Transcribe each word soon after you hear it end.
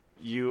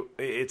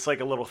it's like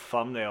a little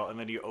thumbnail, and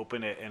then you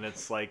open it, and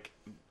it's like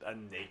a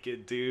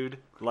naked dude,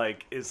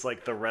 like is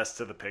like the rest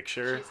of the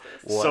picture.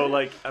 Jesus. So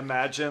like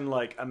imagine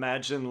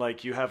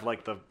like you have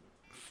like the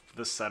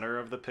center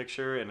of the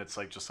picture, and it's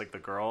like just like the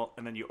girl,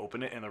 and then you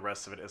open it, and the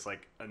rest of it is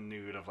like a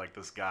nude of like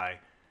this guy.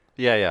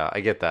 Yeah, I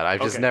get that.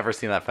 I've just Okay. never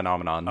seen that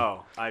phenomenon.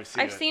 Oh, I've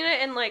seen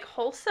it in like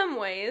wholesome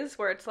ways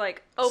where it's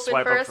like open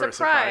Swipe for up a for a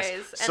surprise,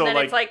 surprise. and So, then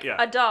like, it's like yeah.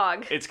 a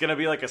dog. It's gonna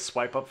be like a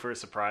swipe up for a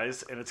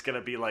surprise, and it's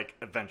gonna be like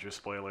Avenger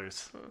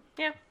spoilers.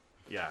 Yeah.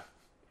 Yeah.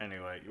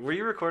 Anyway, were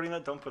you recording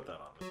that? Don't put that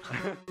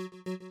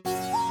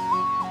on.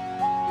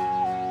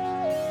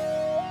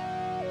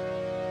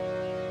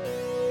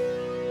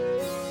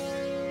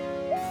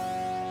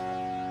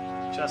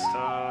 Chess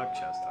talk.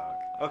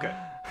 Okay.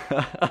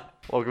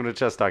 Welcome to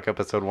Chess Talk,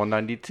 episode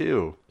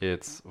 192.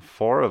 It's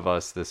 4 of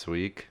us this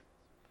week.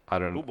 I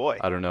don't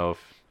know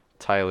if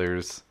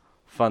Tyler's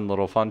fun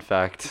little fun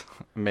fact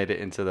made it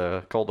into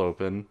the cold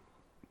open.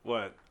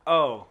 What?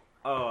 Oh,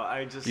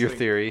 I just Your think-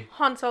 theory.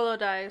 Han Solo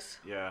dies.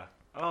 Yeah.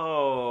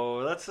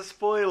 Oh, that's a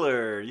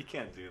spoiler. You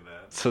can't do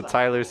that. It's So not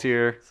Tyler's cool.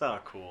 here. It's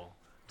not cool.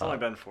 It's only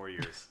been 4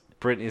 years.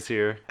 Brittany's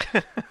here.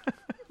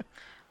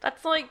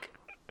 That's like,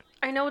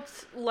 I know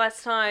it's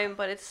less time,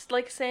 but it's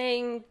like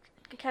saying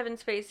Kevin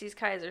Spacey's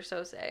Kaiser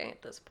Sose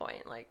at this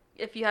point. Like,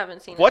 if you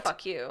haven't seen What? it,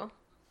 fuck you.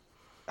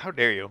 How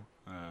dare you?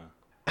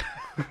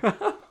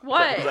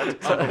 What?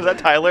 Was that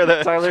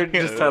Tyler? Tyler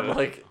just had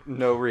like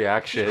no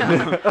reaction.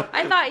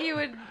 I thought you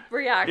would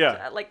react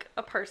Yeah. like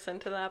a person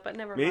to that, but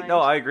never Me? mind. No,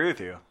 I agree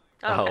with you.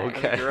 Oh,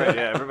 okay. You're right.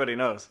 Yeah, everybody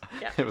knows.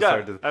 Yeah. It was Yeah,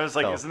 hard to I was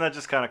like, tell. isn't that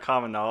just kind of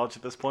common knowledge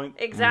at this point?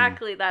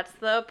 Exactly, that's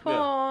the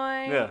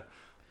point. Yeah.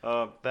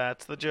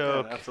 That's the Yeah,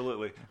 joke.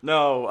 absolutely.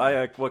 No,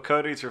 what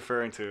Cody's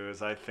referring to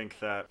is I think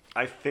that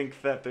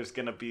there's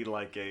gonna be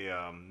like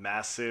a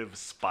massive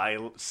spy.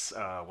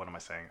 What am I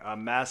saying? A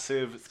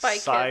massive Spy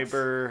Kids.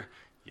 cyber.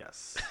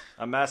 Yes,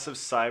 a massive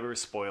cyber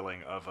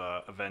spoiling of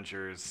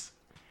Avengers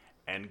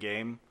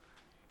Endgame,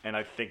 and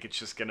I think it's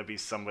just gonna be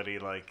somebody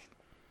like,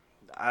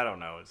 I don't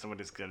know,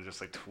 somebody's gonna just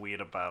like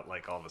tweet about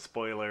like all the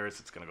spoilers.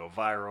 It's gonna go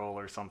viral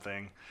or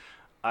something.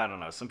 I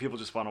don't know. Some people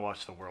just want to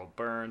watch the world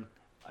burn.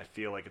 I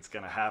feel like it's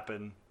gonna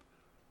happen.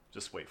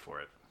 Just wait for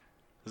it.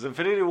 Because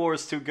Infinity War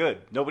is too good.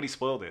 Nobody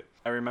spoiled it.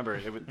 I remember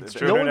it. The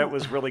true. internet No one-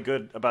 was really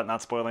good about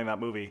not spoiling that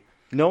movie.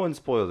 No one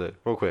spoiled it.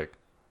 Real quick.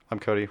 I'm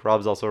Cody.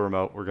 Rob's also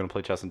remote. We're going to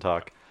play chess and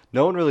talk.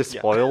 No one really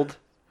spoiled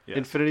Yes.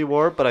 Infinity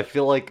War, but I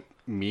feel like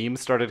memes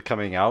started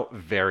coming out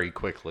very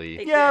quickly.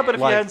 It Yeah, did. but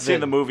if you hadn't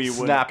seen the movie, you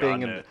wouldn't have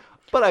gotten it.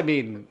 But I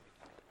mean,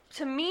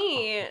 To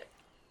me,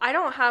 I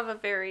don't have a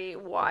very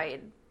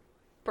wide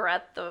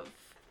breadth of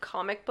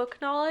comic book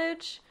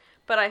knowledge,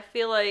 but I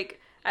feel like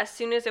as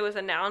soon as it was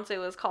announced it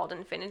was called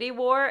Infinity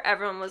War,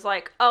 everyone was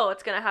like, oh,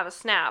 it's gonna have a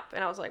snap.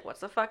 And I was like,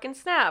 what's a fucking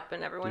snap?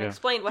 And everyone Yeah.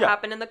 explained what Yeah.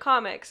 happened in the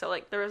comics. So,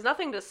 like, there was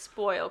nothing to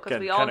spoil because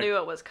Again, we all kinda knew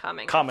it was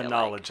coming. I Common feel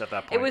like. knowledge at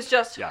that point. It was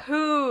just Yeah.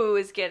 who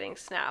is getting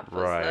snapped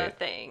was the Right.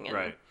 thing. And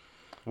Right.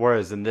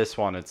 whereas in this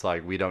one, it's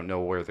like we don't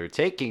know where they're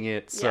taking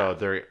it, so Yeah.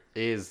 there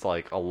is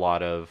like a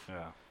lot of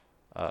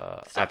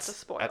Yeah. Stuff to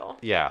spoil.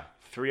 yeah,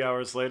 3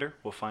 hours later,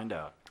 we'll find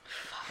out.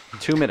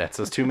 2 minutes.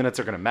 Those 2 minutes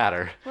are gonna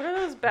matter. What are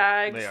those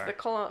bags? They are. The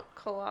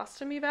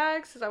colostomy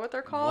bags? Is that what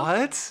they're called?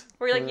 What?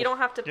 Where like you don't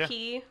have to Yeah.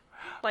 pee,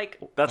 like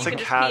That's you a can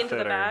just pee into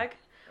the catheter. bag.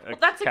 A Well,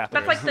 that's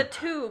catheter. like the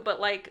tube, but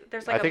like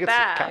there's like I think a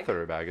bag. it's a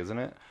catheter bag, isn't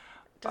it?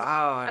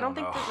 I don't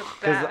think know. there's a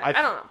Because bag.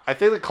 I don't know. I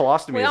think the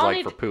colostomy We is all like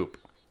need- for poop.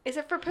 Is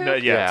it for poop? No, yeah,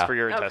 it's Yeah. for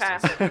your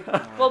intestines. Okay.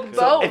 Well,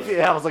 both.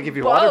 I was like, if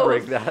you want to Both.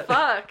 break that,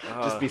 Fuck.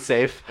 just be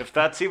safe. If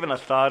that's even a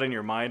thought in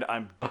your mind,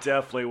 I'm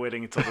definitely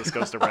waiting until this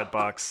goes to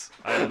Redbox.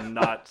 I am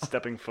not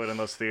stepping foot in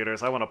those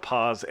theaters. I want to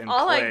pause and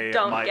All play I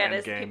don't my get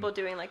is Endgame. people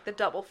doing like the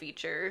double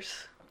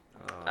features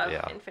of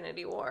Yeah.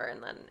 Infinity War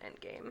and then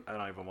Endgame. I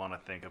don't even want to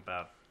think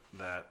about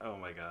that. Oh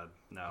my god,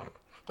 no.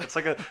 It's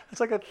like a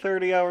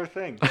 30-hour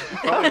thing,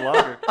 probably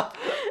longer.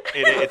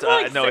 It's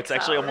like no, 6 it's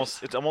actually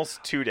hours.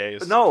 almost 2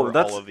 days. No, for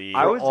that's all of the.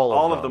 I was all of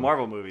all of the them.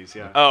 Marvel movies.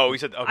 Yeah. Oh, we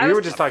said okay. I We was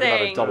were just talking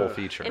about a saying- double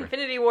feature.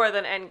 Infinity War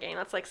then Endgame.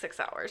 That's like 6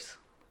 hours.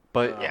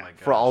 But Oh my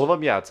for all gosh. of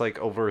them, yeah, it's like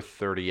over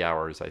 30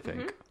 hours, I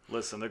think.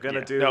 Listen, they're gonna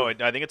Yeah. do No, I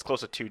think it's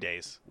close to 2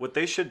 days what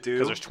they should do.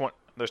 because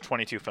there's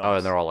 22 films. Oh,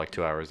 and they're all like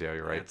 2 hours. Yeah,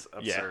 you're right. It's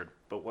absurd.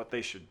 But what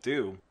they should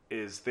do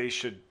is they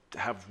should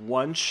have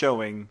one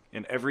showing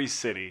in every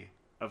city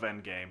of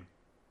Endgame.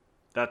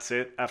 That's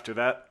it. After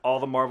that, all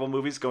the Marvel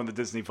movies go in the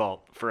Disney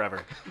Vault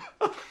forever.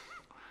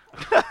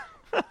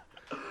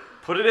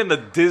 Put it in the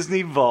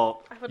Disney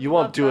Vault. I would You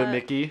won't love do it, that.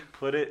 Mickey.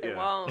 Put it. They Yeah.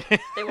 won't.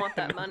 They want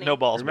that money. No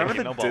balls. Remember Mickey,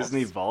 the no balls.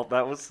 Disney Vault?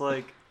 That was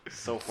like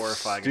so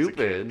horrifying. As a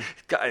kid. Stupid.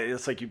 God,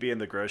 it's like you'd be in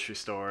the grocery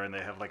store and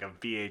they have like a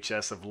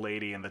VHS of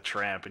Lady and the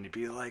Tramp, and you'd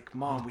be like,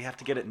 "Mom, we have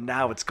to get it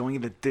now. It's going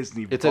in the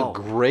Disney It's a Vault."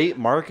 great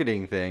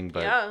marketing thing,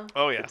 but Yeah.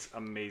 Oh yeah. It's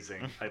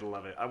amazing. I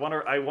love it. I want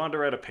to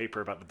write a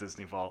paper about the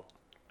Disney Vault,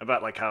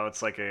 about like how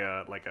it's like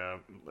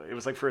it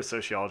was like for a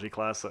sociology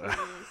class.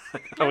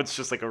 How it's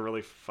just like a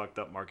really fucked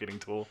up marketing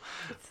tool.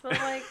 It's the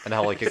like and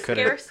how like it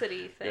couldn't,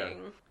 scarcity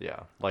thing. yeah,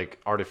 like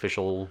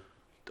artificial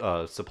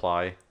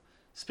supply.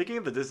 Speaking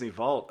of the Disney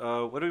Vault,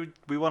 what do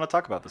we want to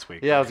talk about this week?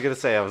 Yeah, I was gonna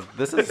say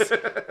this is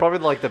probably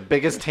like the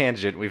biggest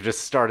tangent we've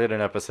just started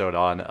an episode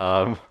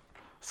on.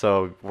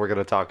 So we're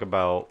gonna talk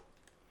about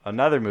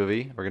another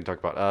movie. We're gonna talk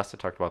about Us. I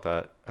talked about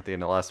that at the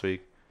end of last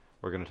week.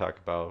 We're gonna talk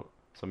about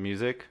some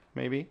music,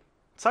 maybe.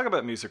 Let's talk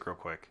about music real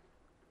quick.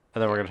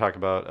 And then we're gonna talk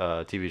about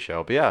a TV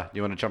show. But yeah,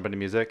 you want to jump into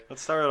music?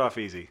 Let's start it off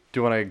easy. Do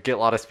you want to get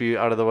La Dispute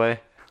out of the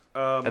way?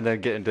 And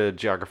then get into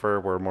Geographer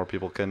where more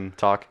people can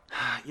talk?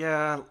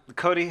 Yeah.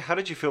 Cody, how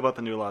did you feel about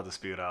the new La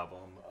Dispute album,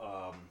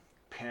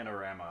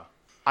 Panorama?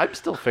 I'm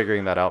still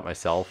figuring that out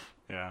myself.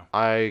 Yeah.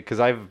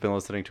 Because I've been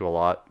listening to a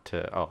lot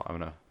to... Oh, I'm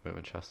going to move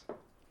in chess.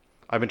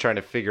 I've been trying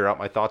to figure out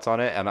my thoughts on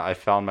it, and I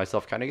found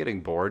myself kind of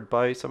getting bored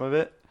by some of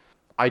it.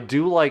 I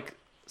do like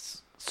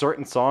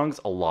certain songs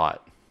a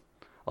lot.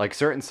 Like,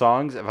 certain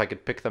songs, if I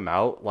could pick them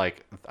out,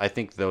 like, I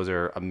think those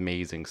are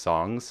amazing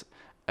songs,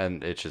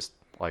 and it's just...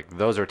 Like,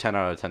 those are 10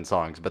 out of 10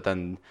 songs, but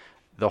then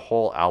the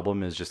whole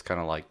album is just kind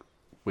of, like,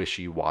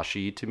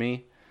 wishy-washy to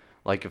me.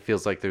 Like, it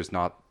feels like there's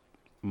not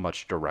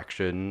much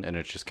direction, and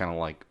it's just kind of,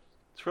 like...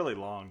 It's really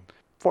long.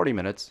 40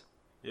 minutes.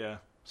 Yeah.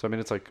 So, I mean,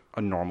 it's, like,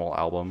 a normal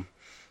album.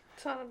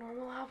 It's not a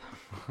normal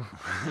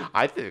album.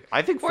 I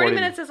think 40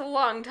 minutes is a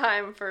long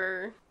time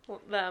for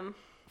them.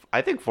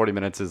 I think 40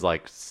 minutes is,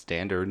 like,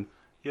 standard.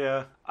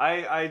 Yeah.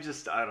 I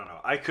don't know.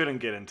 I couldn't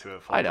get into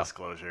it, full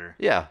disclosure.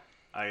 Yeah.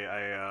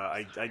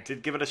 I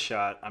did give it a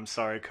shot. I'm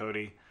sorry,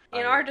 Cody.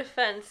 In our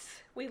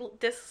defense, we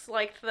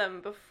disliked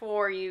them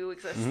before you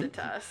existed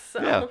to us.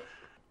 So Yeah.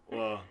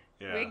 Well,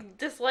 yeah. we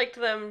disliked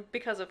them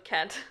because of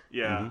Kent.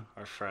 Yeah,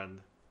 our friend.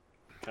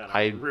 Kind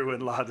I of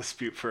ruined La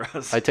Dispute for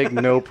us. I take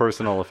no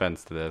personal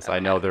offense to this. I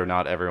know they're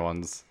not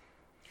everyone's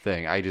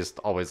thing. I just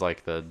always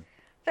like the...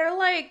 They're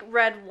like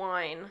red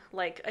wine,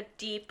 like a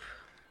deep,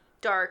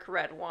 dark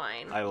red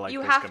wine. I like you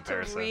this have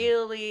comparison. to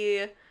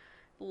really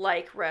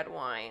like red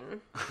wine.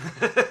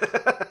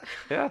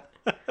 Yeah.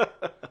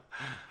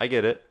 I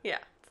get it. Yeah,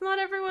 it's not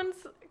everyone's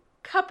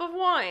cup of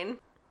wine.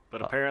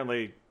 But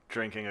apparently,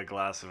 drinking a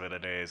glass of it a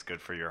day is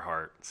good for your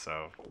heart.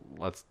 So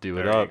Let's do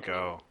it there up. you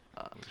go.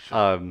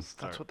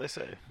 That's what they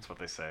say. That's what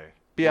they say.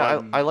 But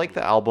yeah, I like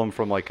the album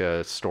from like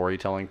a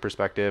storytelling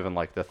perspective and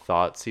like the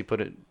thoughts he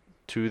put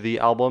into the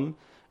album.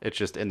 It's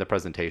just in the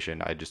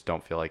presentation, I just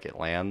don't feel like it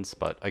lands.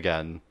 But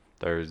again,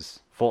 there's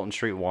Fulton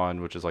Street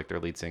 1, which is like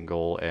their lead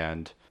single,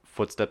 and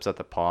Footsteps at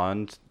the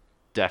Pond.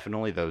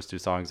 Definitely those two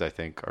songs I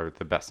think are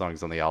the best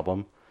songs on the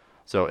album.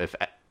 So if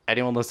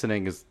anyone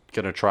listening is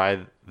going to try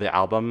the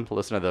album,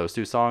 listen to those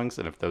two songs.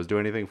 And if those do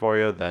anything for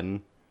you,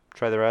 then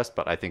try the rest.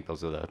 But I think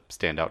those are the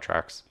standout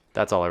tracks.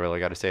 That's all I really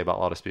got to say about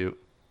La Dispute.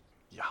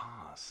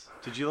 Yes.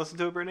 Did you listen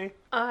to it, Brittany?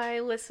 I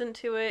listened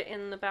to it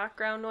in the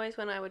background noise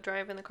when I would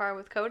drive in the car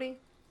with Cody.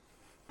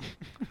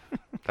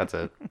 That's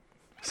it.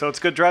 So it's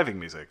good driving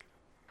music.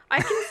 I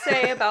can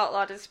say about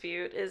La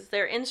Dispute is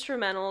their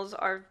instrumentals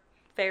are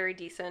very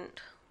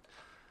decent.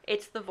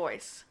 It's the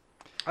voice.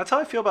 That's how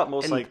I feel about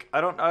most, like, I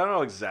don't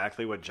know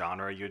exactly what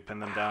genre you'd pin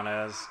them down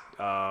as.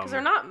 Because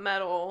they're not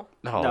metal.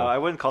 No, I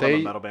wouldn't call them a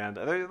metal band.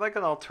 They're like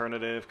an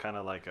alternative, kind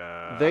of like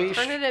a...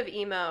 Alternative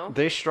emo.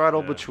 They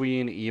straddle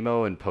between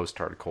emo and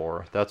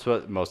post-hardcore. That's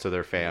what most of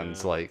their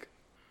fans, like,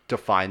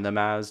 define them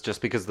as,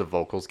 just because the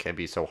vocals can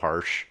be so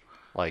harsh.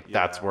 Like,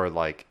 that's where,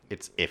 like,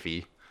 it's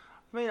iffy.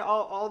 I mean,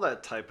 all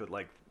that type of,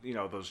 like, you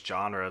know, those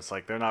genres,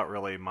 like, they're not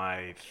really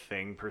my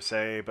thing per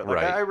se, but, like,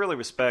 I really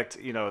respect,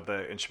 you know,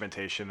 the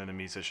instrumentation and the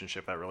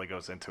musicianship that really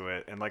goes into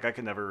it, and, like, I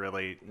can never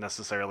really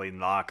necessarily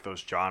knock those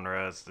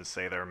genres to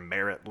say they're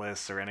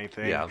meritless or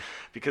anything,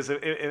 because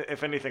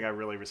if anything, I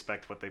really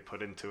respect what they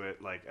put into it,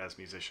 like, as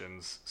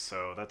musicians,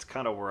 so that's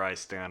kind of where I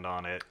stand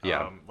on it.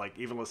 Like,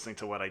 even listening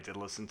to what I did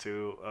listen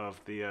to of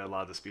the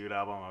La Dispute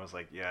album, I was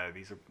like, yeah,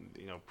 these are,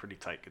 you know, pretty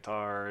tight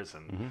guitars,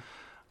 and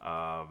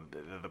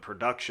the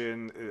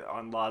production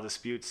on La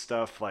Dispute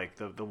stuff, like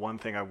the one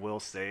thing I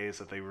will say is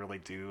that they really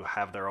do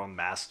have their own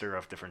master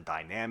of different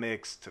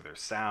dynamics to their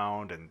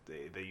sound, and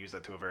they use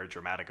that to a very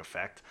dramatic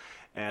effect,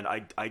 and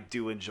I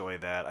do enjoy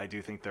that. I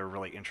do think they're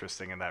really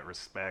interesting in that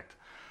respect.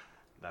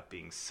 That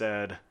being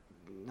said,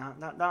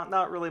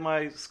 not really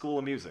my school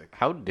of music.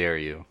 How dare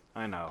you?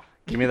 I know.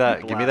 Give me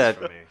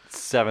that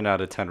 7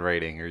 out of 10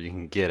 rating, or you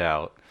can get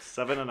out.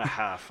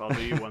 7.5. I'll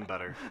do you one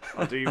better.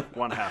 I'll do you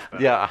one half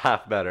better. Yeah, a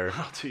half better.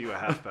 I'll do you a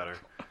half better.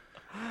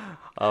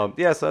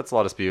 Yeah, so that's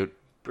La Dispute.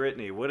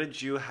 Brittany, what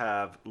did you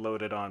have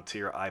loaded onto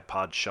your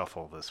iPod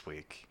Shuffle this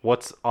week?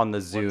 What's on the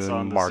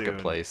Zune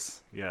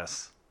Marketplace? Zune?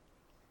 Yes.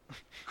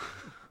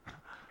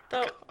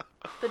 The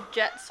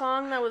Jet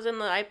song that was in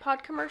the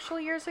iPod commercial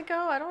years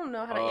ago? I don't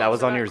know how to answer that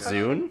was on your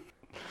question. Zune?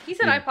 He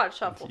said iPod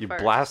Shuffle You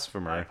first.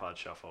 blasphemer. iPod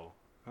Shuffle.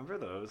 Remember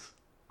those?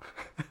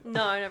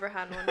 No, I never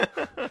had one.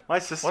 My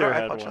What sister are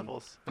had iPod one.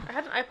 shuffles? I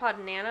had an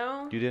iPod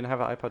Nano. You didn't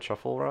have an iPod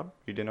Shuffle, Rob?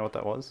 You didn't know what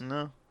that was?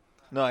 No.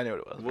 No, I know what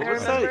it was. What I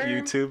was that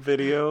remember. YouTube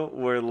video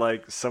where,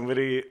 like,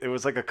 somebody, it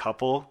was like a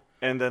couple,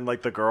 and then,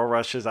 like, the girl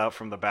rushes out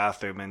from the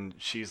bathroom, and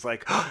she's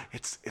like, oh,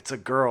 it's a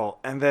girl.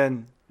 And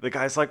then the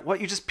guy's like,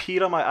 what, you just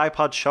peed on my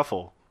iPod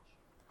Shuffle?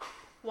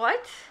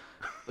 What?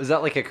 Is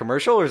that like a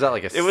commercial or is that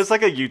like a? It was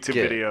like a YouTube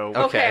skit? video.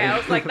 Okay, I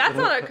was like, that's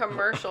not a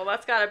commercial.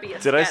 That's got to be a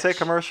Did I say sketch.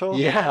 commercial?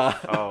 Yeah.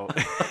 Oh.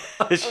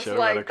 I was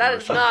like, that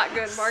is not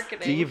good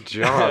marketing. Steve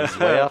Jobs,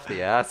 way off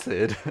the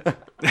acid.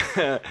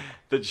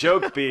 The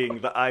joke being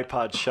the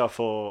iPod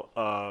Shuffle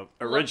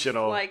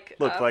original looked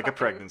like a fucking-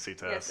 pregnancy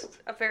test. Yes,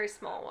 a very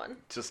small one.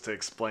 Just to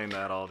explain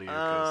that all to you.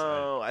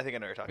 Oh, I think I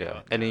know what you're talking Yeah,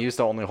 about. and it used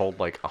to only hold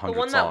like 100 The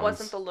one songs. that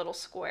wasn't the little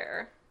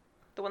square.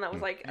 The one that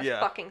was like a Yeah.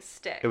 fucking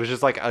stick. It was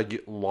just like a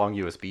long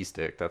USB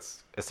stick.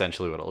 That's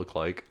essentially what it looked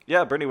like.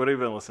 Yeah, Brittany, what have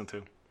you been listening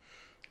to?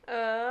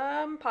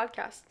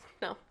 Podcast.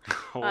 No.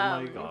 Oh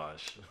my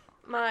gosh.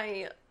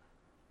 My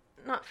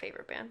not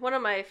favorite band. One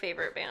of my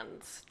favorite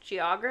bands,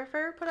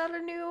 Geographer, put out a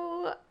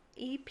new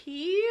EP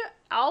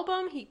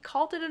album. He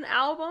called it an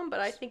album,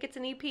 but I think it's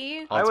an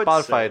EP. On would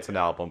Spotify, say- it's an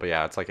album, but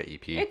yeah, it's like an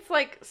EP. It's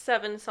like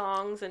 7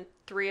 songs and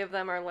 3 of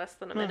them are less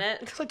than a minute.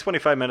 It's like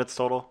 25 minutes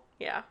total.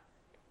 Yeah.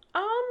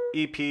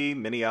 EP,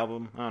 mini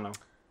album. I don't know.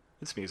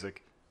 It's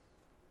music.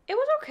 It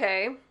was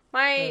okay.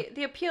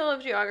 The appeal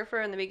of Geographer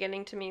in the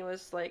beginning to me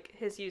was like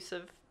his use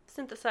of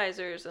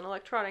synthesizers and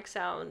electronic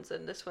sounds,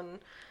 and this one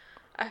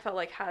I felt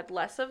like had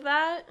less of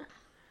that.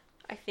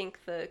 I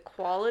think the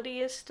quality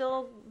is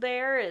still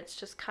there. It's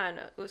just it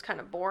was kind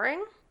of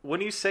boring.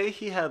 When you say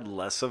he had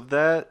less of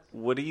that,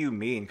 what do you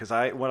mean? Because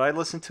when I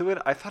listened to it,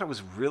 I thought it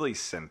was really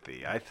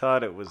synthy. I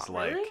thought it was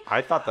like, Really?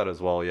 I thought that as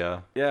well,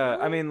 yeah. yeah.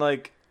 I mean,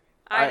 like,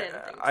 I didn't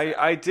think so.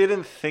 I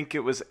didn't think it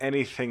was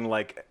anything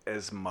like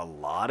as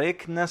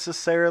melodic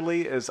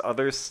necessarily as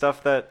other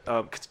stuff that.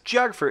 Because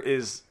Geographer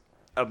is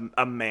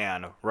a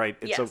man, right?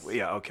 It's Yes.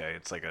 okay.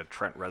 It's like a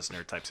Trent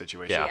Reznor type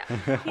situation. Yeah.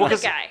 Yeah.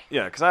 He's a guy.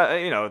 Yeah, because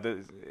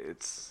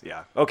it's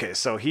okay.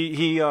 So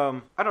he I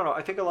don't know.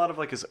 I think a lot of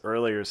like his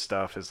earlier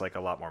stuff is like a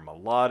lot more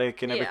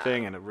melodic and Yeah.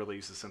 everything, and it really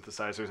uses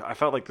synthesizers. I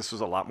felt like this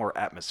was a lot more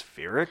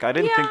atmospheric. I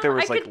didn't think there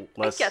was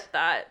less. I get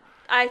that.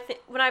 I think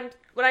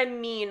what I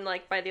mean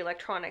like by the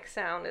electronic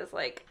sound is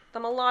like the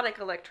melodic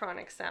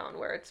electronic sound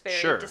where it's very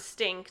Sure.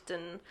 distinct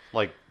and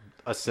Like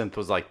a synth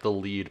was like the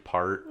lead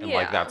part, and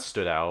like Yeah. that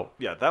stood out.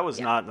 Yeah, that was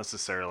not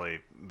necessarily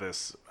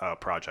this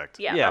project.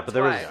 yeah, Yeah, that's but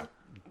there why, was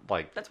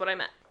like that's what I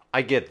meant.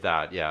 I get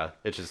that, yeah.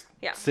 It's just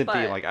Yeah, synthy but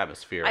and like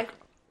atmospheric.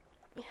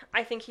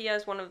 I think he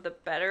has one of the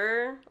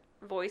better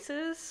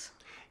voices.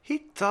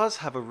 He does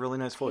have a really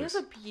nice He voice.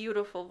 has a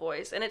beautiful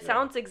voice, and it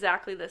sounds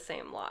exactly the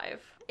same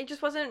live. It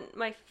just wasn't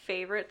my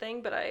favorite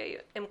thing, but I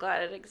am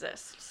glad it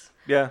exists.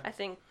 Yeah, I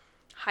think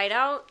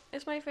Hideout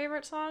is my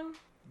favorite song.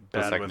 The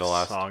bad second with to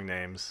last. song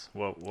names.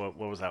 What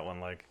was that one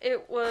like?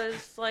 It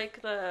was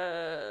like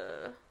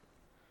the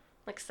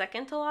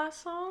second to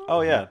last song.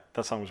 Oh yeah,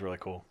 that song was really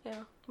cool. Yeah.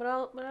 What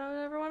else? What about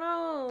everyone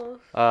else?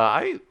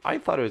 I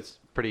thought it was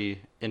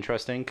pretty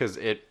interesting because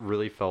it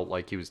really felt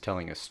like he was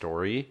telling a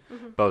story,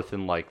 both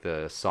in like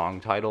the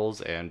song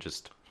titles and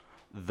just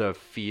the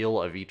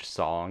feel of each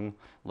song.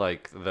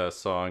 Like the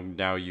song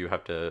 "Now You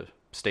Have to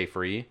Stay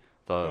Free,"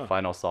 the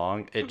final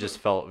song, it just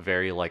felt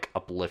very like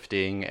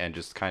uplifting and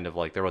just kind of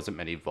like there wasn't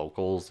many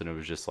vocals, and it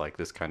was just like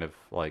this kind of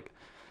like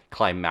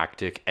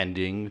climactic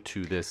ending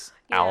to this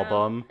Yeah.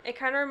 album. It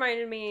kind of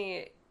reminded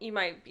me. You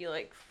might be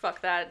like,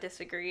 "Fuck that,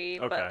 disagree,"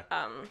 Okay.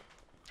 but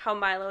how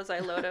Milo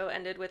Xyloto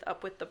ended with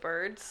 "Up with the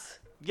Birds."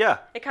 Yeah.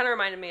 It kind of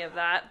reminded me of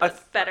that, I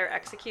but better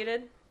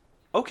executed.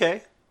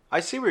 Okay. I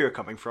see where you're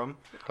coming from.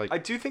 Like- I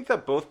do think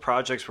that both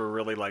projects were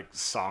really like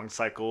song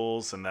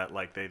cycles, and that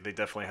like they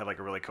definitely had like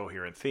a really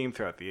coherent theme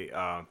throughout the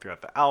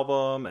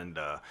album, and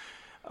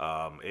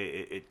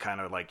it kind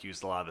of like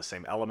used a lot of the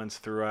same elements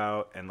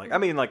throughout. And like I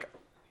mean like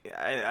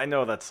I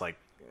know that's like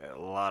a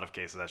lot of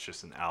cases that's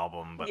just an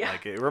album, but Yeah.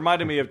 like it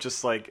reminded me of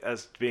just like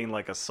as being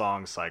like a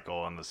song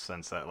cycle in the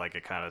sense that like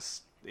it kind of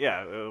it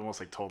almost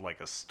like told like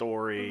a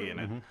story and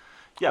it.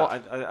 Yeah,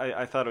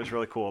 I thought it was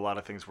really cool. A lot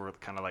of things were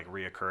kind of like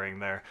reoccurring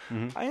there.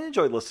 I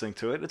enjoyed listening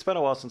to it. It's been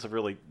a while since I've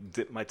really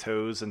dipped my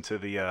toes into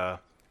the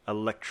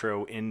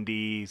electro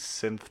indie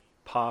synth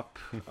pop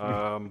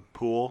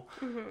pool.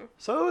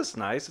 So it was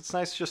nice. It's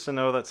nice just to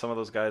know that some of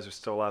those guys are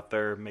still out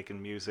there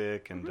making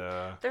music and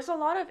There's a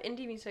lot of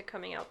indie music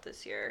coming out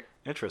this year.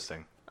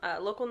 interesting.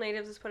 Local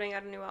Natives is putting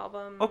out a new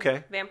album.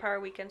 Okay.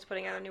 Vampire Weekend's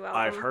putting out a new album.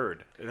 I've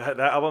heard that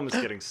album is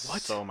getting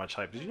so much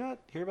hype. Did you not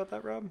hear about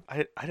that, Rob?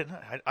 I did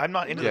not. I'm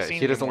not into Yeah, the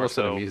scene he doesn't anymore,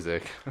 listen to so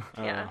music.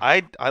 Yeah.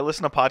 I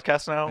listen to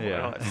podcasts now. Yeah. You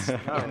know, it's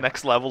the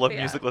next level of Yeah.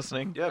 music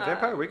listening. Yeah,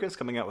 Vampire Weekend's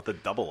coming out with a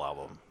double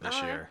album this Oh,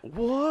 yeah. year.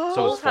 What?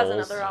 So Foles is has Foles,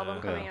 another album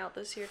yeah. coming out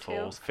this year too.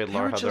 Foles. Fiddler They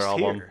were had their just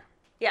album. here.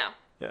 Yeah.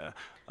 Yeah.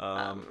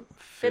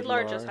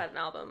 Fiddler just had an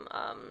album.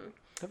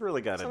 Never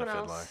really got Someone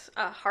into Fiddler. else.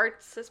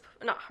 Hearts is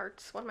not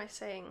Hearts. What am I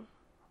saying?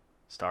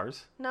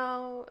 Stars?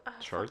 No.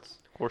 Charts?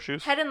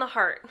 Horseshoes? Head in the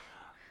Heart.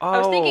 Oh, I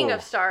was thinking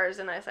of Stars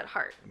and I said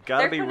Heart.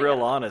 Gotta They're be putting real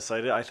out- honest.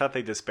 I thought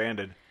they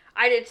disbanded.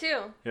 I did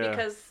too. Yeah.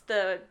 Because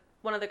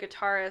one of the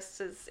guitarists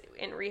is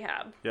in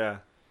rehab. Yeah.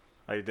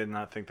 I did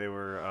not think they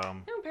were. Yeah,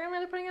 apparently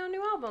they're putting out a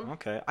new album.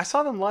 Okay. I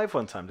saw them live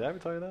one time. Did I ever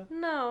tell you that?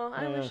 No,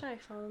 I wish I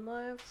saw them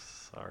live.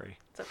 Sorry.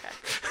 It's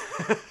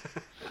okay.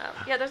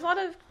 Yeah, there's a lot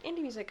of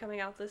indie music coming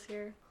out this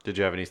year. Did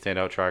you have any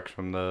standout tracks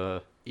from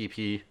the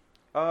EP?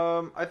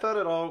 I thought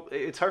it all.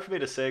 It's hard for me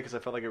to say because I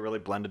felt like it really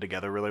blended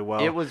together really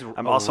well. It was.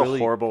 I'm also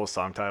horrible with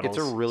song titles.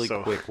 It's a really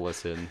so. quick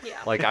listen. Yeah.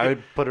 Like I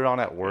would put it on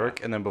at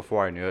work, and then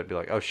before I knew it, I'd be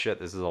like, "Oh shit,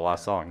 this is the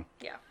last song."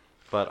 Yeah.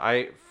 But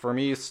for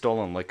me,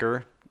 "Stolen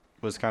Liquor"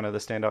 was kind of the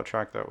standout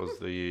track. That was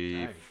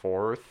the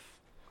fourth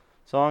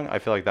song. I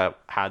feel like that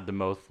had the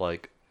most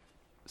like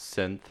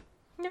synth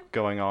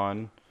going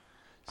on.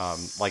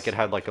 Like it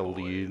had like a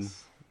lead.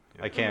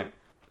 I can't.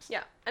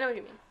 Yeah, I know what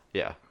you mean.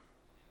 Yeah,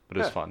 but it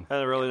was fun.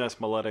 Had a really nice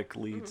melodic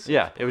leads.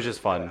 Yeah, it was just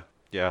fun.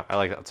 Yeah, I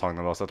like that song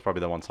the most. That's probably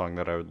the one song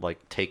that I would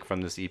like take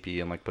from this EP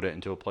and like put it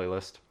into a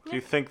playlist. Do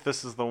you think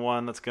this is the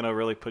one that's gonna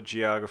really put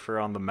Geographer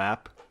on the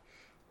map?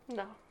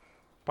 No.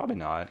 Probably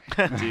not.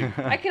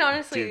 I can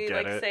honestly do you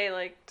get it? say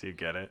like Do you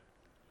get it?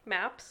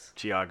 maps.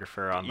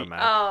 Geographer on the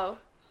map. Oh.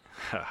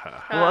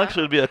 Well,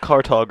 actually, it'd be a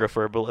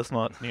cartographer, but let's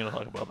not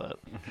talk about that.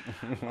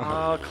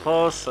 Oh,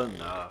 close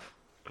enough.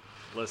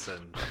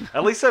 Listen,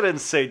 at least I didn't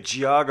say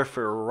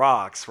Geographer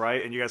rocks,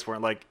 right? And you guys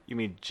weren't like, you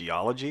mean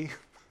geology?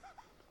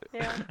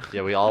 Yeah.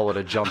 Yeah, we all would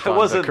have jumped I on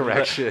wasn't the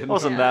correction. I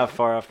wasn't that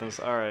far off this.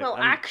 All right. Well,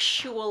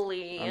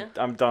 actually.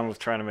 I'm done with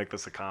trying to make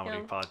this a comedy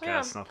Yeah. podcast.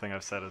 Yeah. Nothing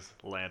I've said has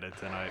landed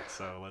tonight,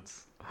 so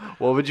let's.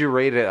 What would you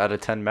rate it out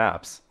of 10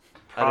 maps?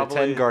 Out of 10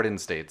 Probably- garden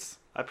states.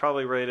 I'd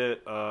probably rate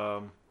it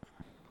probably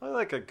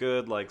like a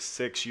good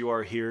 6 You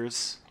Are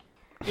Here's.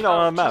 You know,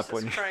 on a map Jesus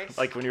when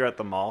Christ. when you're at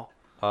the mall.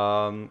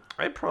 I'd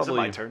Is it probably.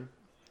 my turn?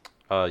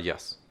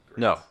 Yes.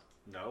 No.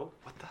 No.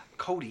 What the?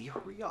 Cody,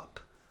 hurry up.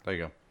 There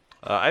you go.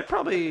 I'd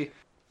probably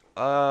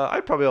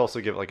also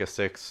give it like a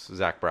 6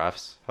 Zach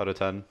Braffs out of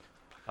 10.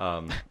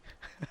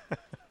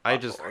 I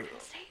just Garden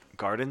State?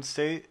 Garden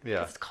State?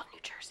 yeah. It's called New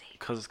Jersey.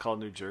 Because it's called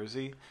New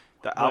Jersey.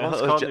 The I album's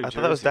thought called New Jersey. I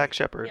thought that was Dak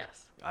Shepard.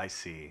 Yes. I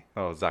see.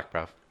 Oh, Zach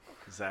Braff.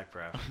 Zach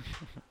Braff.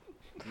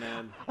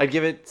 Man. I'd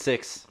give it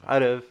 6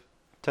 out of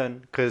 10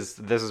 because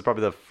this is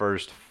probably the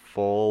first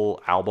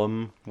full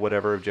album,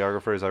 whatever, of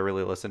Geographers I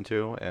really listened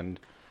to, and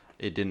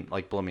it didn't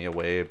blow me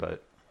away.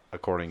 But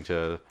according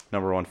to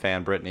 #1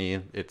 fan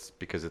Brittany, it's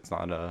because it's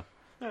not a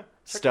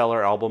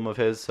stellar album of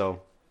his.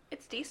 So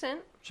It's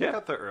decent. Check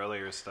out the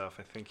earlier stuff.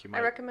 I think you might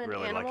I recommend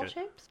really Animal like it.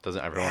 Shapes.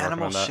 doesn't everyone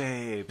Animal recommend that?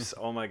 Shapes.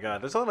 Oh my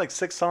god. There's only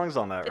 6 songs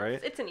on that,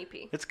 right? It's an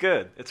EP. It's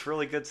good. It's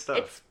really good stuff.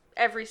 It's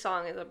every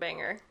song is a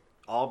banger.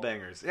 All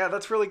bangers. Yeah,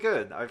 that's really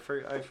good. I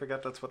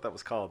forgot that's what that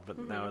was called, but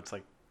now it's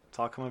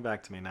all coming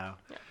back to me now.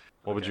 Yeah.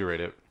 What would you rate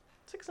it?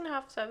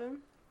 6.5, 7.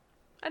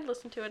 I'd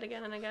listen to it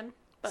again and again.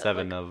 But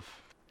 7 of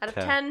out of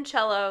 10. 10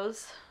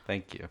 cellos.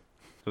 Thank you.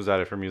 Was that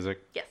it for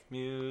music? Yes.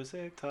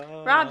 Music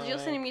time. Rob, did you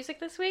listen to music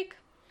this week?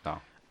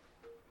 No.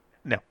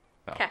 No.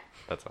 No. Okay.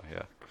 That's all. Yeah.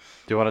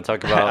 Do you want to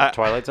talk about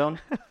Twilight Zone?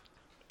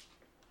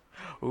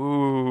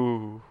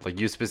 Ooh. Like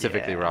you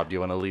specifically, Yeah. Rob. Do you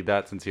want to lead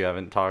that since you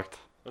haven't talked?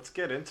 Let's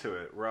get into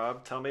it.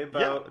 Rob, tell me Yeah.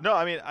 about No,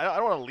 I mean, I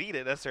don't want to lead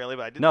it necessarily,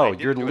 but I did. No, I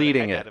did you're enjoy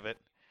leading the it. heck out of it.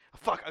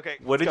 Fuck. Okay.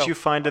 what let's did go. you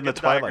find in I'll the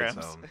get Twilight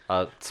diagrams.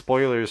 Zone?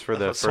 Spoilers for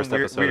the That's some first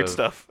weird- episode weird of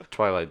stuff.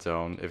 Twilight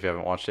Zone. If you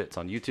haven't watched it, it's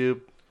on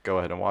YouTube. Go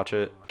ahead and watch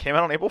it. Came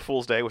out on April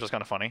Fool's Day, which was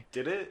kind of funny.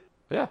 Did it?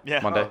 Yeah. Yeah.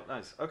 Monday. Oh,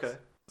 nice. Okay.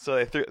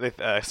 So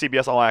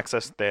CBS All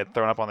Access, they had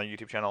thrown up on their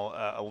YouTube channel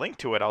a link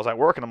to it. I was at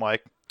work and I'm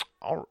like,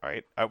 all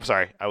right. I'm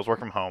sorry, I was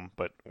working from home,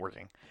 but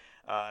working.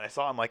 And I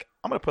saw, I'm like,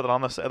 I'm gonna put it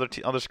on this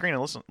other screen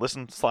and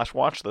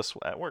listen/watch this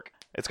at work.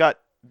 It's got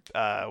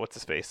what's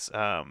his face,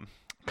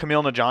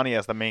 Camille Najani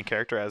as the main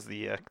character, as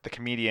the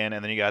comedian,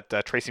 and then you got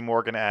Tracy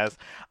Morgan as,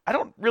 I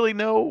don't really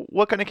know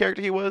what kind of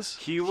character he was.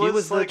 He He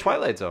was the like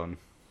Twilight Zone.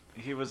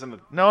 He was in the.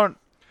 No,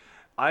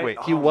 Wait,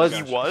 He oh my was.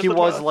 gosh. was He the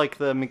was Twilight- like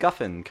the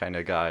MacGuffin kind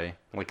of guy,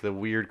 like the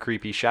weird,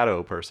 creepy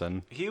shadow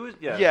person. He was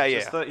Yeah,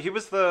 just yeah. he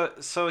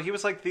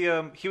was like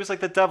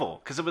the devil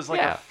because it was like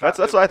Yeah. a That's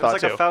what I it thought,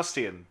 was like too. a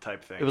Faustian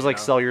type thing. It was you like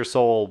know? sell your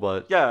soul,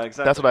 but Yeah,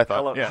 exactly. That's what I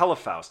thought, yeah. Hella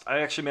Faust. I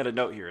actually made a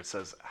note here. It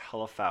says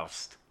Hella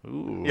Faust.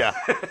 ooh. yeah,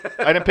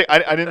 I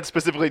didn't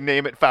specifically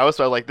name it Faust.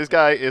 But I was like, this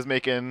guy is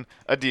making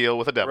a deal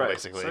with the devil, Right.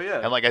 basically. So,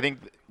 yeah. And like, I think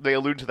they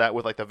allude to that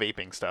with like the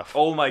vaping stuff.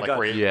 Oh my like, God.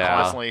 where he Yeah.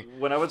 constantly.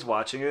 When I was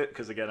watching it,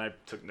 because again I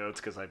took notes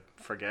because I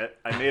forget,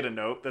 I made a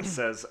note that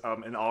says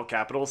in all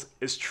capitals,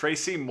 "Is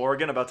Tracy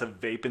Morgan about to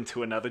vape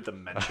into another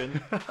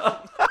dimension?"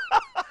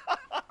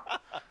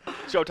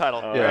 Show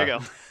title. Yeah. There you go.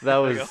 That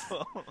There was you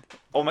go.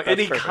 Oh my! That's And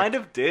he perfect. kind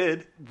of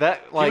did.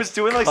 that. Like He was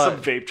doing like cut-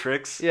 some vape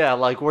tricks. Yeah,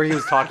 like where he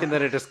was talking,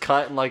 then it just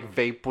cut and like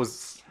vape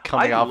was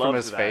coming out from loved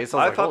his that. face. I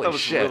was like, thought holy that was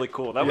shit. really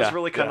cool. That Yeah, was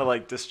really kind of yeah.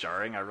 like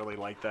disjarring. I really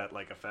liked that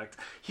like effect.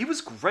 He was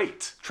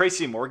great.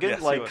 Tracy Morgan, Yes,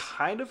 he like was.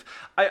 kind of.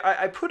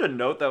 I put a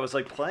note that was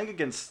like playing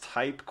against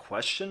type ?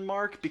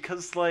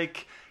 Because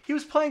like he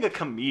was playing a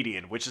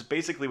comedian, which is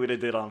basically what he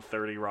did on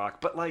 30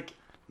 Rock. But like,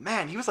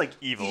 man, he was like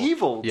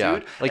evil, Yeah,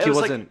 dude. like It he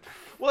was, wasn't.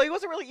 Well, he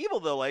wasn't really evil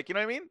though. Like, you know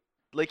what I mean?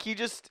 Like, he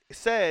just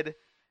said,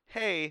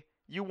 "Hey,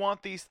 you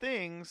want these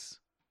things?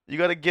 You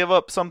got to give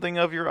up something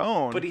of your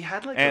own." But he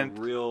had like And-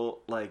 a real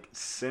like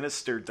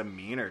sinister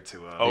demeanor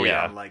to him. Oh,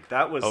 yeah. And, like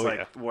that was Oh, like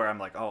yeah. where I'm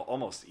like, oh,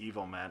 almost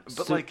evil, man.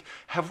 But So- like,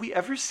 have we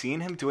ever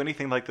seen him do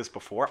anything like this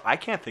before? I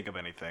can't think of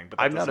anything. But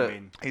that I'm not doesn't a-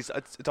 mean it's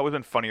always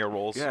been funnier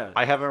roles. yeah.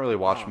 I haven't really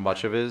watched Oh,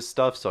 much of his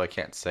stuff, so I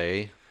can't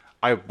say.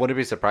 I wouldn't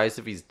be surprised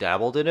if he's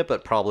dabbled in it,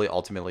 but probably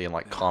ultimately in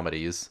like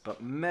comedies.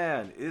 But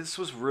man, this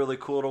was really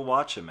cool to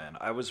watch him in.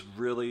 I was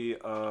really,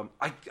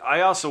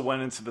 I also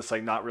went into this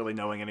like not really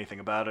knowing anything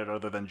about it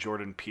other than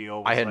Jordan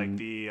Peele was like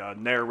the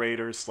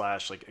narrator /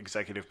 like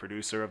executive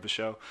producer of the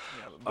show.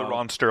 The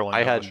Ron Sterling.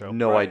 I had of the show.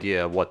 no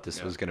idea what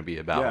this was going to be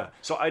about. Yeah,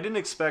 so I didn't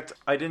expect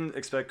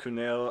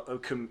Kumail.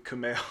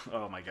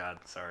 Oh my God,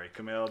 sorry,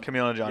 Kumail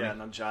and Johnny.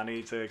 Yeah,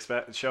 Johnny to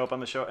show up on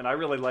the show, and I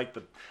really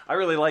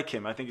like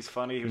him. I think he's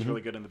funny. He was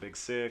really good in The Big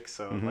Sick,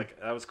 so like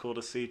that was cool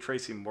to see.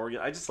 Tracy Morgan,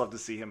 I just love to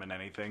see him in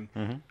anything.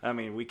 I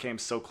mean, we came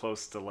so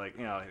close to like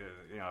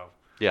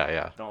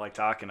Yeah. don't like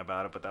talking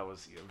about it, but that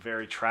was a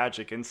very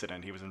tragic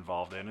incident he was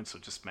involved in, and so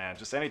just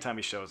anytime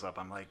he shows up,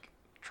 I'm like,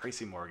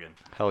 Tracy Morgan.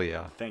 Hell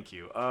yeah. Thank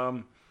you.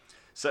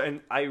 So,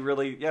 and I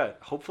really,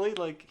 hopefully,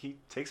 like, he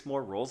takes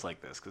more roles like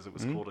this, because it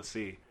was cool to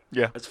see.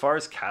 Yeah. As far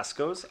as cast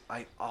goes,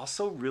 I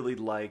also really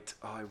liked,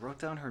 I wrote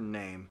down her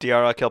name.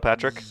 De'Ara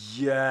Kilpatrick.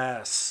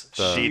 Yes.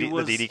 The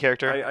Dee Dee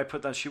character? I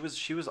put that, she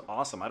was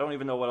awesome. I don't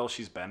even know what else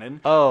she's been in.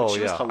 Oh,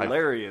 she was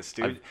hilarious,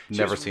 dude. I've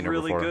never seen her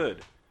before. Really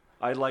good.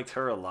 I liked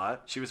her a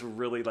lot. She was a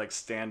really, like,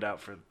 standout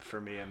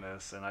for me in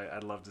this, and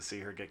I'd love to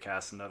see her get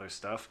cast in other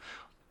stuff.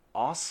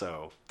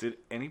 Also, did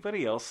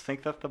anybody else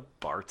think that the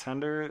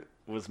bartender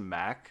was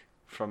Mac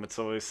from It's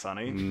Always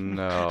Sunny?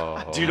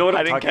 No. Do you know what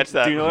I'm I didn't talking? catch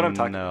that. Do you know what I'm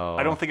talking? No.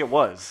 I don't think it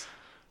was.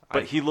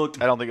 But he looked.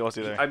 I don't think it was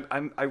either.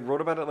 I wrote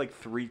about it like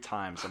 3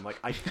 times. I'm like,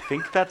 I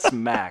think that's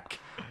Mac.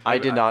 I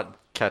did not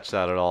catch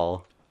that at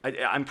all.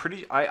 I'm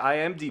pretty. I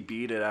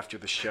IMDb'd it after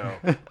the show,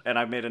 and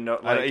I made a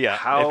note. Like, yeah,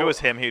 how, if it was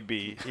him, he'd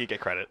get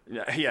credit.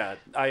 Yeah.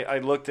 I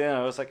looked in.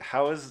 I was like,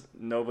 how has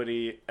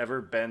nobody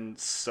ever been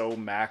so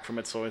Mac from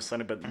It's Always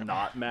Sunny, but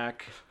not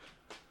Mac?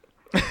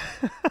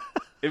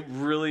 It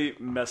really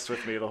messed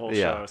with me the whole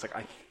show. I was like,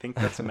 I think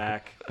that's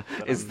Mac.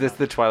 Is this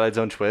the Twilight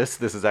Zone twist?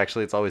 This is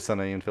actually It's Always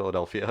Sunny in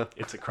Philadelphia.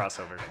 It's a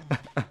crossover.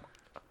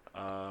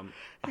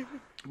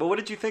 But what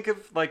did you think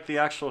of like the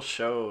actual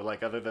show?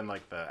 Like other than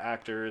like the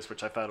actors,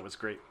 which I thought it was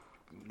great,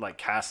 like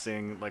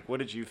casting. Like what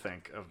did you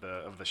think of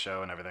the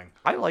show and everything?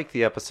 I liked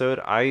the episode.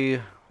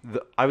 I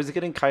was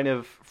getting kind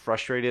of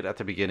frustrated at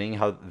the beginning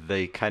how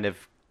they kind of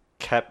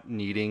kept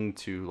needing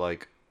to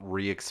like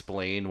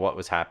re-explain what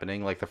was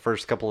happening. Like the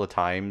first couple of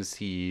times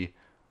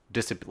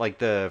like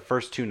the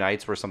first 2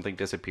 nights where something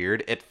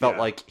disappeared, it felt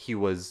like he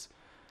was.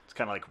 It's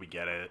kind of like we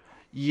get it.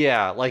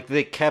 Yeah, like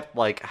they kept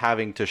like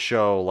having to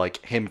show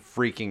like him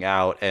freaking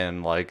out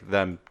and like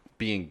them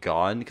being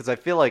gone, because I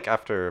feel like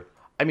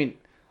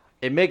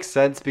it makes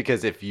sense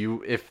because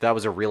if that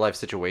was a real life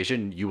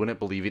situation, you wouldn't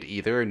believe it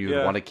either and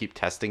you'd want to keep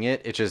testing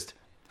it. It's just,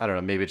 I don't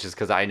know, maybe it's just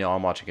because I know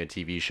I'm watching a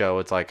TV show.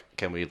 It's like,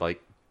 can we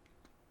like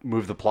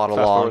move the plot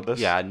along?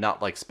 Yeah,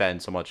 not like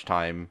spend so much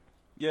time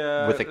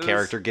with a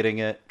character getting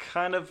it.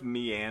 Kind of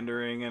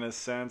meandering in a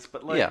sense,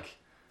 but like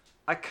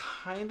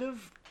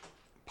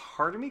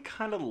part of me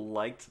kind of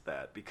liked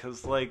that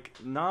because like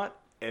not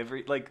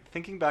every, like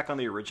thinking back on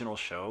the original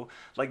show,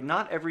 like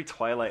not every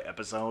Twilight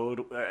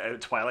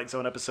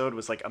Zone episode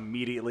was like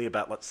immediately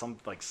about some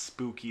like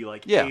spooky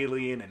like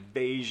alien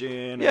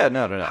invasion.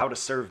 No. How to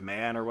serve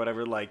man or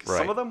whatever. Like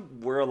some of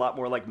them were a lot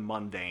more like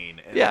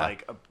mundane and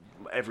like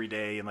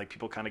everyday and like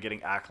people kind of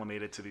getting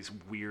acclimated to these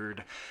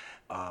weird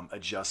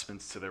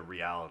adjustments to their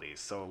reality.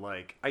 So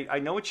like I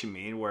know what you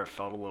mean where it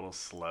felt a little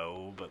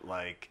slow, but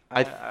like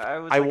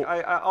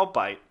I'll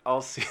bite.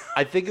 I'll see.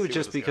 I think it was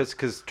just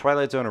because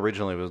Twilight Zone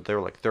originally they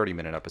were like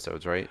 30-minute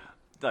episodes, right?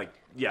 Like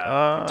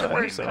 20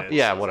 minutes.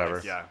 Yeah, whatever.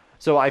 Like, yeah.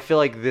 So I feel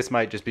like this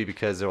might just be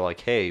because they're like,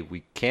 hey,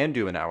 we can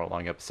do an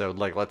hour-long episode.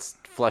 Like, let's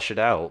flesh it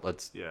out.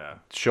 Let's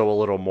show a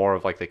little more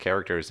of like the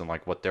characters and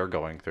like what they're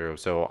going through.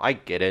 So I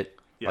get it.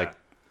 Yeah. Like,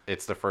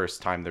 it's the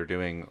first time they're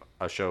doing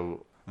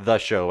the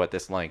show at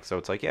this length. So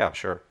it's like, yeah,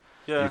 sure.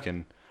 Yeah. You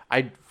can.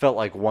 I felt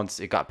like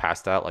once it got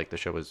past that, like the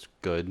show was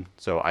good.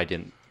 So I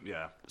didn't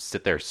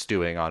sit there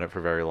stewing on it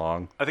for very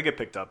long. I think it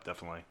picked up,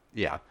 definitely.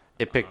 Yeah,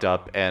 it picked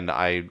up, and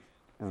I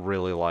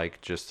really like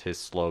just his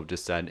slow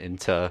descent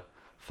into,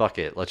 fuck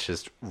it, let's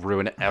just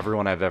ruin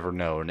everyone I've ever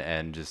known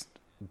and just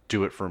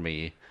do it for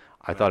me.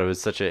 I thought it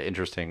was such an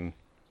interesting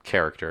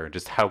character,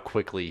 just how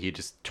quickly he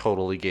just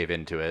totally gave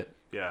into it.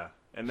 Yeah.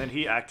 And then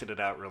he acted it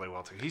out really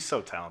well too. He's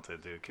so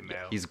talented, dude.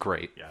 Kumail. He's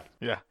great.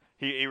 Yeah.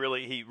 He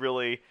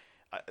really.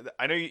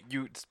 I know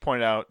you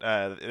pointed out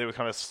it was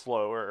kind of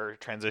slow or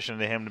transition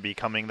to him to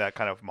becoming that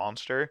kind of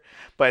monster,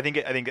 but I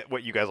think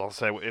what you guys all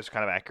said is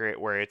kind of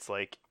accurate. Where it's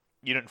like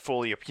he doesn't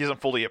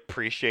fully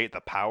appreciate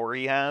the power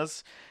he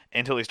has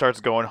until he starts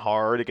going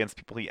hard against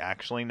people he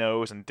actually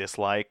knows and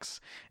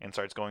dislikes, and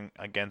starts going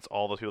against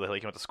all those people that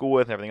he went to school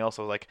with and everything else.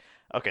 So I was like,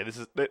 okay,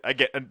 I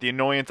get the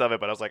annoyance of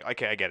it, but I was like,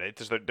 okay, I get it.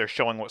 It's just they're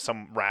showing what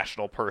some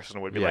rational person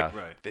would be like.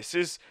 Right.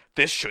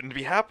 This shouldn't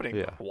be happening.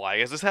 Yeah. Why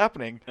is this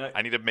happening?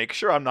 I need to make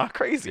sure I'm not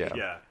crazy.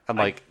 Yeah. I'm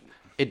like,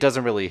 it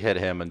doesn't really hit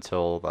him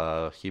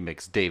until he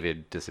makes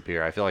David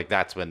disappear. I feel like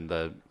that's when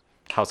the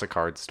House of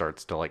Cards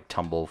starts to like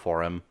tumble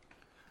for him.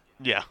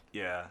 Yeah.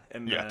 Yeah.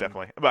 And yeah,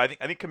 definitely. But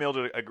I think Kumail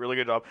did a really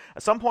good job.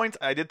 At some points,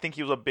 I did think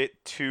he was a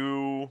bit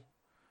too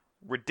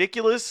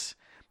ridiculous,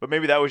 But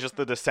maybe that was just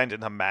the descent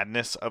into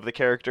madness of the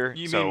character.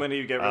 You mean when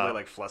you get really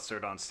like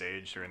flustered on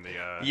stage during the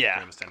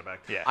during the stand-up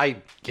act? Yeah. I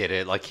get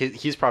it. Like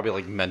he's probably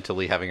like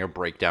mentally having a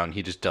breakdown.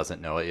 He just doesn't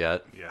know it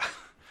yet.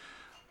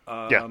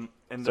 Yeah. Yeah.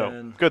 And So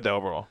then good though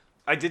overall.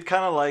 I did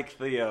kind of like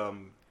the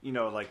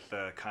like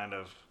the kind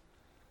of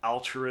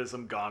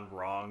altruism gone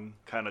wrong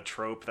kind of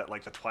trope that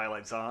like the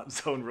Twilight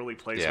Zone really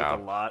plays with a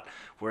lot,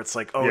 where it's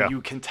like,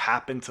 you can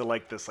tap into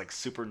like this like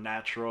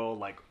supernatural,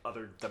 like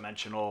other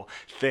dimensional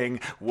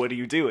thing. What do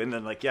you do? And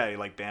then like he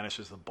like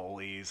banishes the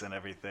bullies and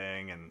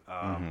everything,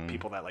 and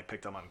people that like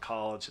picked him on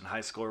college and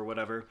high school or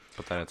whatever.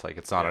 But then it's like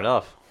it's not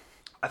enough.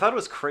 I thought it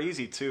was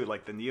crazy too,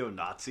 like the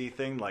neo-Nazi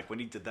thing. Like when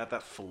he did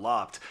that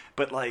flopped.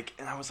 But like,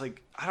 and I was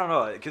like, I don't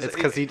know, it's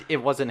because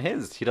it wasn't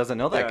his. He doesn't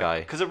know that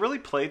guy. Because it really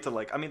played to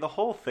like, I mean, the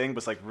whole thing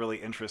was like really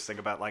interesting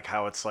about like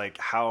how it's like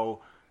how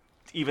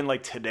even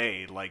like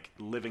today, like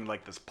living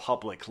like this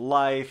public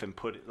life and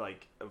put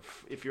like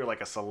if you're like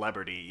a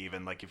celebrity,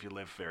 even like if you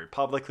live very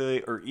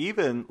publicly, or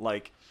even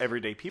like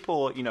everyday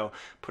people,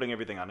 putting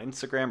everything on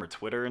Instagram or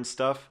Twitter and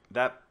stuff,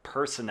 that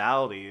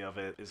personality of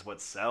it is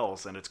what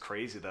sells. And it's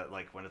crazy that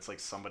like when it's like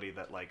somebody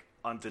that like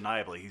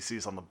undeniably he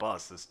sees on the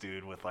bus, this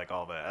dude with like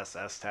all the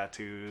SS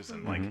tattoos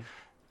and like,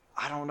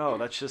 I don't know,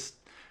 that's just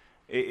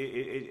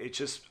it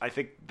just, I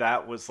think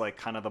that was like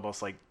kind of the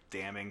most like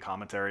damning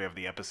commentary of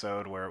the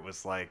episode, where it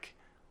was like,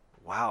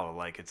 wow,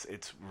 like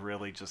it's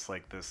really just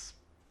like this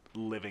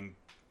living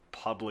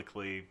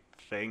publicly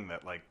thing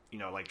that like,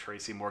 like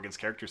Tracy Morgan's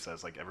character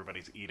says, like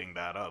everybody's eating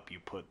that up. You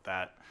put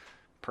that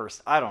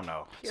person, I don't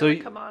know. You're a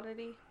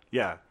commodity.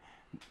 Yeah.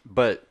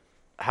 But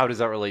how does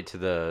that relate to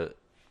the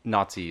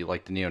Nazi,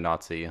 like the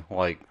neo-Nazi?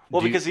 Like,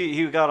 well, because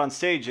he got on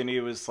stage and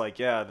he was like,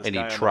 this and guy he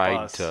on tried the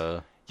bus.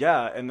 to,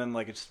 and then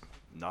like it's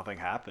nothing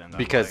happened.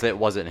 Because like, it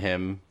wasn't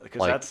him.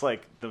 Because that's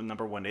like the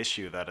number one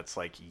issue, that it's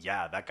like,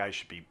 that guy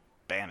should be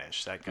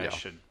banished. That guy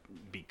should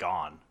be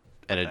gone.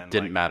 And it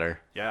didn't matter.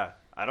 Yeah.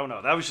 I don't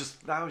know. That was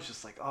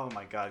just like, oh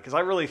my God. Because I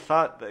really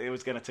thought that it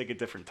was going to take a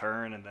different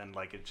turn. And then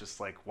like, it's just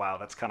like, wow,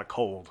 that's kind of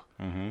cold.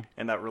 Mm-hmm.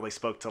 And that really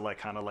spoke to like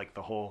kind of like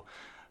the whole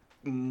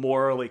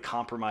morally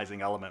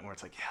compromising element, where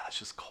it's like, that's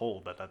just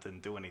cold that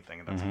didn't do anything.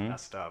 And that's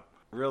messed up.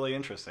 Really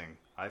interesting,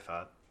 I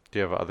thought. Do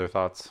you have other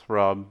thoughts,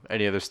 Rob?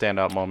 Any other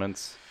standout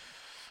moments?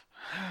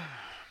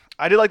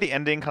 I did like the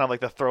ending, kind of like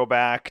the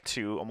throwback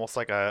to almost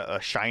like a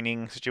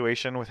Shining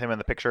situation with him in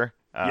the picture.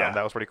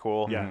 That was pretty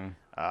cool. Yeah,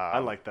 I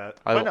like that.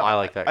 I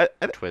like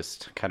that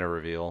twist kind of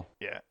reveal.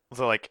 Yeah,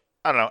 so like,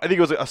 I don't know. I think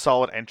it was a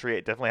solid entry.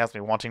 It definitely has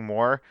me wanting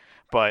more,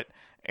 but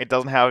it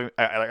doesn't have.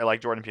 I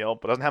like Jordan Peele,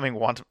 but doesn't have me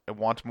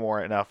want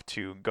more enough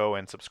to go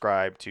and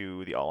subscribe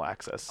to the All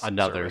Access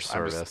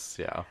service.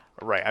 Yeah,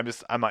 right. I'm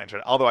not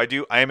interested. Although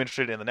I am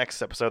interested in the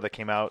next episode that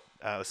came out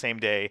the same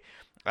day.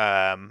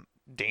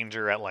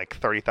 Danger at like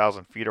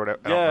 30,000 feet or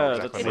whatever.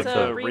 Yeah, it's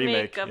a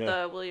remake of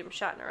the William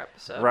Shatner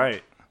episode.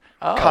 Right.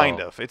 Oh.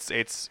 Kind of. It's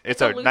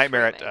a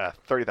Nightmare remake. at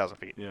 30,000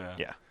 feet.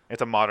 Yeah.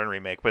 It's a modern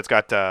remake, but it's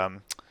got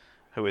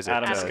who is it?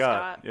 Adam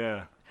Scott.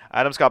 Yeah.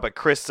 Adam Scott, but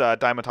Chris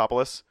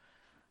Diamantopoulos.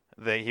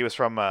 He was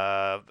from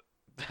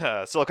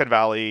Silicon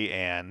Valley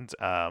and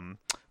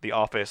The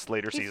Office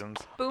later seasons.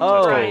 Boom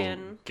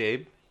Brian.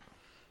 Gabe.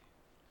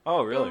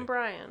 Oh, really? Boom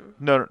Brian.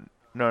 No,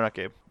 not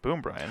Gabe. Boom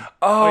Brian.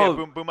 Oh,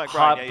 yeah, Boom Mike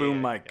hot Brian.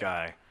 Boom Mike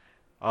guy.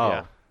 Oh,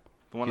 yeah.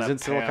 The one he's that in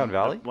Silicon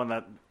Valley. The one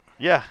that.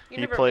 Yeah, You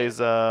he never plays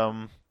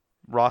Ross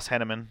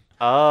Henneman.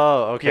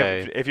 Oh,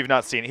 okay. If you've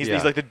not seen it,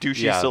 he's like the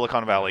douchey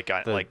Silicon Valley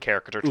guy, like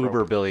caricature trope.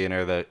 Uber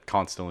billionaire that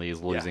constantly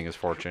is losing his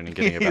fortune and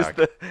getting it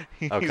back.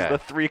 He's the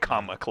 3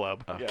 comma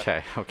club.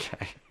 Okay.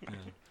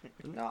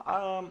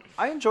 No,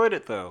 I enjoyed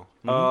it though.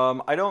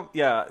 I don't.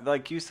 Yeah,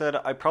 like you said,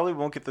 I probably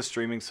won't get the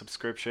streaming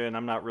subscription.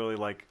 I'm not really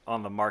like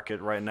on the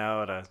market right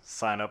now to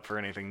sign up for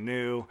anything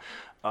new.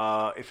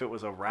 If it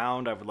was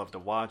around, I would love to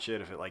watch it.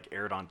 If it like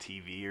aired on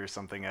TV or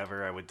something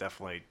ever, I would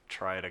definitely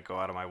try to go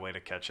out of my way to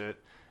catch it.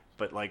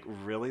 But like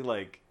really,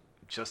 like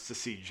just to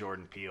see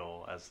Jordan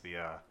Peele as the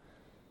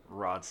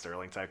Rod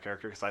Serling type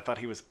character, because I thought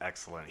he was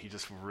excellent. He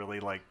just really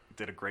like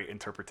did a great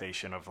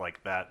interpretation of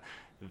like that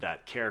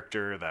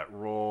character, that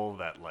role,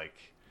 that like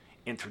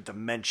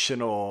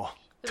interdimensional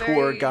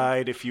tour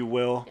guide, if you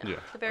will. Yeah.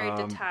 The very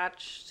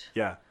detached.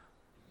 Yeah.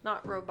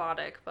 Not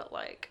robotic, but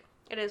like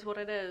it is what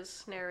it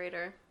is.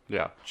 Narrator.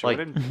 Yeah.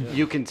 Jordan? Like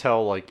you can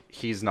tell like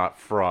he's not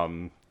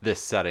from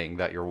this setting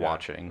that you're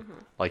watching. Mm-hmm.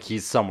 Like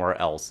he's somewhere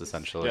else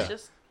essentially. It's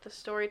just the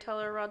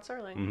storyteller Rod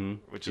Serling,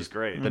 which is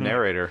great. The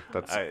narrator.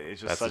 That's it's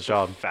just that's such his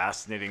job. a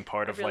fascinating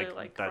part of really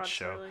like that Rod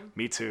show. Serling.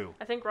 Me too.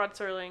 I think Rod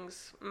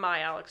Serling's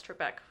my Alex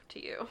Trebek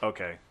to you.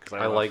 Okay, because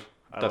I like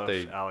that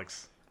they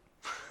Alex.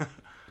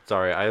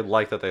 Sorry, I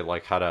like that they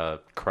like had a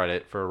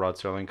credit for Rod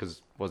Serling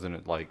because wasn't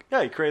it like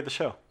Yeah, he created the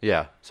show.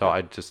 Yeah, so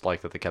I just like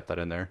that they kept that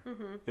in there.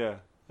 Mm-hmm. Yeah,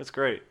 it's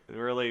great. It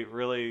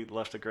really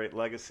left a great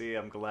legacy.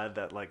 I'm glad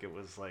that like it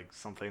was like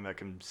something that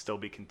can still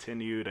be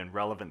continued and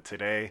relevant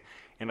today.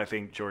 And I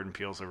think Jordan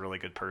Peele's a really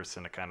good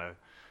person to kind of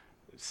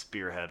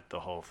spearhead the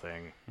whole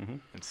thing. Mm-hmm.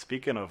 And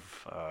speaking of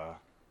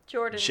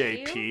Jordan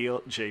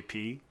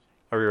JP,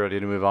 Are we ready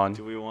to move on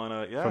do we want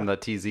to? Yeah. from the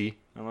TZ?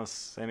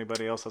 Unless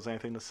anybody else has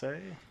anything to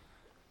say.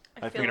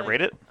 I feel You gonna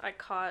rate it? I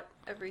caught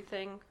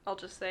everything. I'll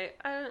just say,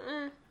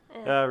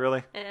 Yeah,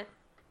 really? eh.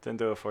 Didn't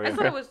do it for you. I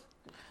thought it was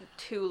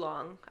too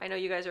long. I know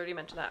you guys already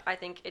mentioned that. I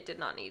think it did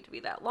not need to be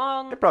that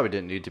long. It probably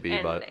didn't need to be,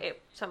 and but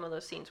some of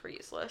those scenes were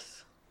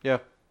useless. yeah.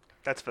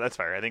 That's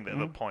fair. I think that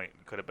the point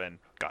could have been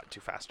got too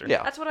faster.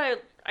 Yeah. That's what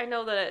I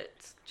know that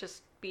it's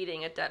just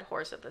beating a dead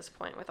horse at this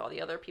point with all the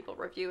other people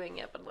reviewing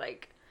it, but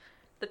like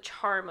the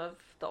charm of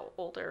the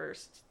older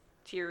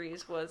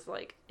series was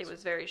like it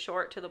was very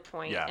short to the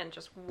point and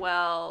just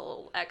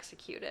well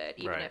executed,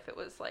 even if it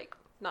was like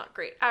not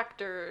great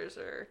actors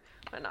or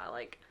not,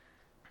 like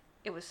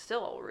it was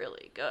still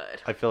really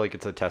good. I feel like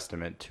it's a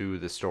testament to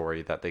the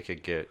story that they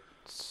could get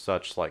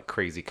such like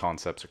crazy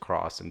concepts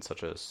across in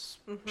such a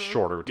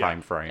shorter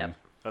time frame. Yep.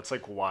 That's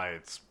like why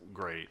it's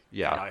great.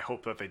 Yeah. And I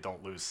hope that they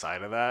don't lose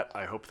sight of that.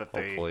 I hope that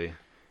Hopefully.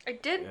 I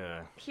did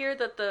hear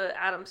that the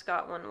Adam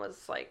Scott one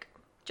was like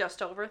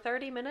just over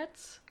 30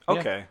 minutes.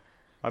 Okay.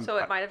 So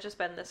it might have just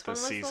been this The one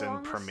was season the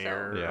longest,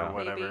 premiere so or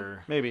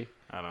whatever. Maybe.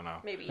 I don't know.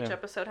 Maybe each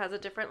episode has a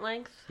different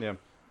length. Yeah.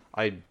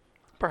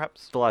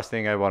 Perhaps. The last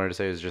thing I wanted to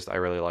say is just I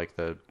really like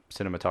the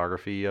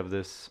cinematography of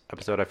this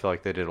episode. I feel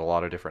like they did a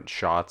lot of different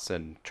shots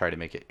and tried to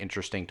make it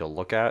interesting to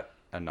look at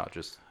and not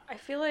just... I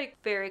feel like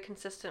very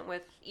consistent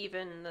with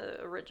even the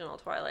original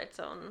Twilight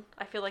Zone.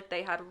 I feel like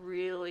they had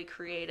really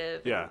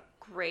creative and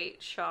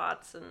great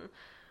shots, and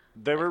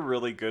they were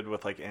really good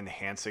with like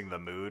enhancing the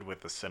mood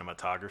with the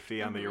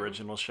cinematography on the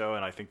original show,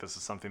 and I think this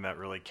is something that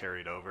really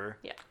carried over.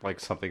 Yeah. Like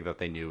something that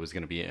they knew was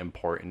going to be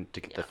important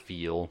to get the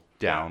feel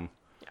down.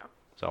 Yeah.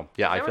 So,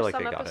 yeah, I feel like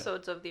they got it. There were some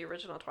episodes of the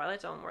original Twilight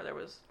Zone where there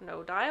was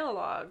no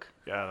dialogue.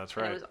 Yeah, that's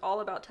right. And it was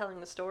all about telling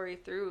the story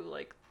through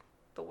like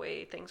the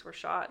way things were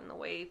shot and the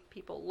way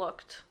people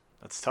looked.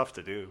 That's tough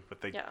to do, but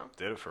they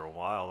did it for a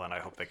while, and I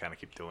hope they kind of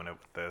keep doing it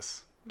with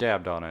this.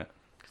 Dabbed on it.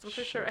 Because I'm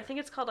pretty sure, I think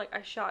it's called like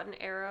I Shot an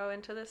Arrow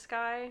into the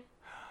Sky.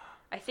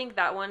 I think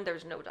that one,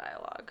 there's no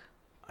dialogue.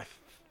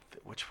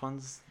 Which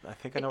ones? I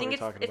think I know what you're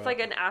talking about. It's like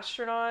an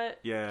astronaut.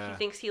 Yeah. He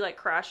thinks he like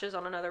crashes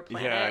on another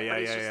planet, but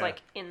he's just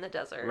like in the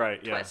desert. Right,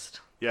 yeah.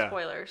 Twist. Yeah.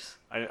 Spoilers.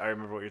 I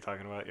remember what you're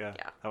talking about, yeah.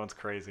 That one's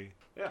crazy.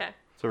 Yeah. Okay.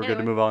 So we're good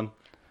to move on? Do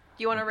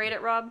you want to rate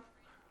it, Rob?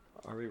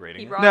 Are we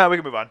rating it? No, we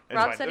can move on. It's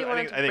Rob fine. said he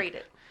wanted to rate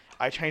it.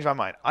 I changed my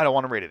mind. I don't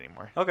want to rate it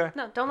anymore. Okay.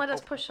 No, don't let us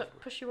push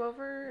you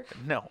over.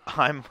 No,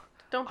 I'm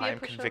Don't be a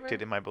pushover.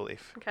 convicted in my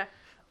belief. Okay.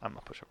 I'm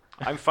a pushover.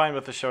 I'm fine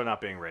with the show not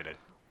being rated.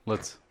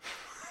 Let's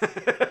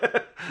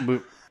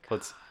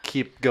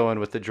keep going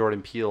with the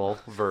Jordan Peele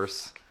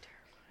verse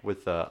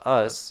with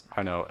us.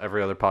 I know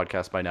every other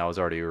podcast by now has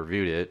already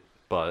reviewed it,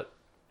 but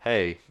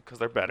hey, because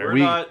they're better. We're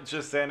not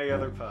just any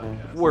other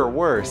podcast. We're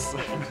worse.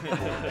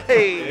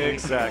 Hey,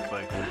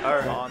 exactly. All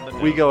right.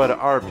 We go at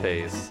our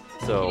pace.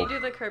 So Can you do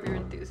the Curb Your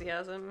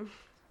Enthusiasm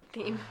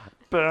theme?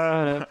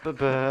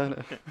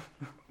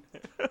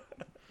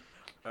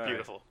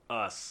 Beautiful.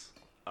 Us.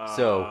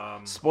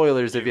 So,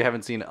 spoilers if you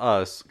haven't seen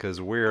Us,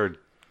 because we're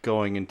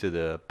going into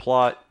the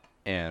plot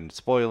and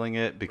spoiling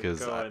it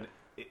because we're going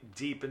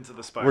deep into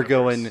the Spider-Verse. we're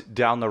going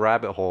down the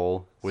rabbit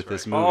hole with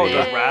this movie.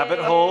 Oh, the rabbit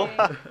hole?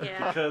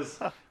 Yeah. Because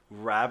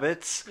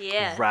rabbits.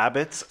 Yeah.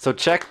 Rabbits. So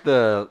check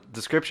the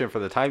description for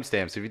the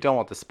timestamps if you don't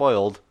want this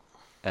spoiled.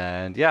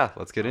 And yeah,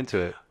 let's get into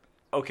it.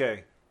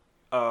 Okay.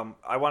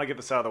 I want to get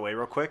this out of the way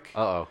real quick.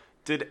 Uh-oh.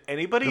 Did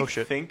anybody No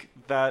shit. think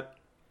that...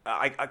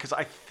 Because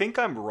I think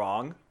I'm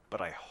wrong,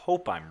 but I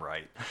hope I'm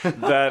right.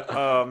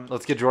 That...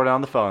 Let's get Jordan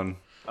on the phone.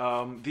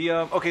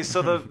 Okay,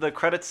 so the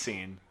credits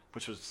scene,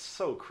 which was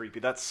so creepy,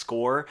 that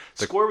score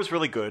was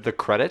really good. The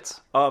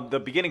credits?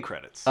 The beginning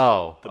credits.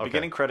 Oh, The okay.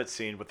 beginning credits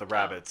scene with the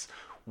rabbits.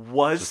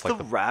 Was Just like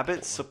the the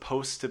rabbit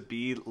supposed to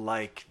be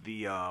like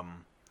the,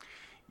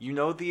 you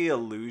know the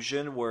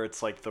illusion where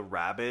it's like the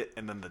rabbit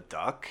and then the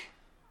duck?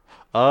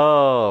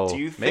 Oh, Do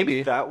you think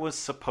maybe. that was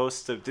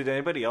supposed to... Did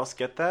anybody else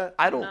get that?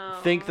 I don't No.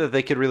 think that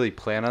they could really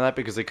plan on that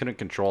because they couldn't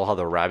control how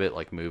the rabbit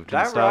like moved and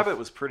That stuff. rabbit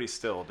was pretty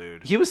still,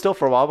 dude. He was still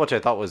for a while, which I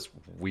thought was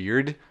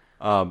weird.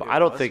 I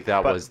don't was, think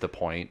that but- was the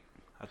point.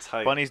 That's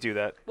how... Bunnies do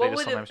that. What they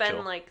just would have sometimes been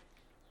chill. like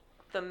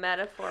the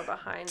metaphor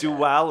behind it?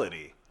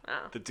 Duality. Oh.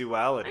 The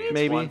duality. It's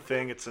Maybe. one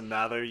thing, it's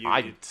another. You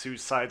get two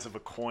sides of a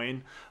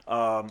coin.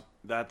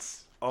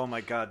 That's... Oh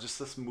my god, just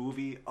this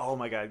movie. Oh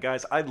my god,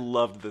 guys, I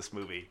loved this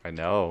movie. I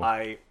know.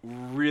 I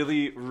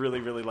really, really,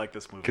 really like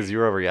this movie. Because you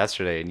were over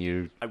yesterday and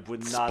you I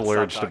would not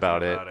splurged stop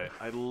talking about it.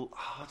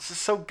 It's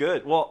just so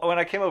good. Well, when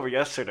I came over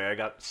yesterday, I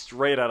got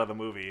straight out of the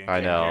movie. And I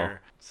came know.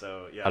 Here.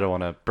 So yeah. I don't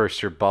want to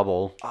burst your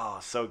bubble. Oh,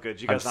 so good.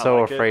 You I'm guys not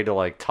so like afraid it? to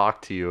like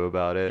talk to you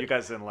about it. You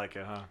guys didn't like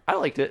it, huh? I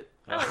liked it.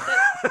 I liked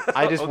it.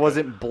 I just Okay.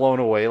 wasn't blown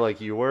away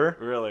like you were.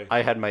 Really?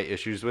 I had my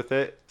issues with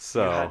it.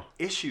 So, You had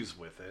issues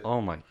with it.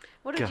 oh my.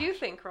 What did God. you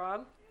think,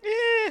 Rob?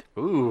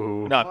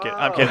 Ooh. No,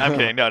 I'm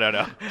kidding.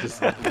 No.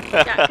 Just, Yeah,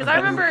 because I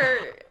remember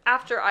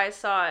after I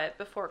saw it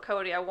before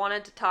Cody, I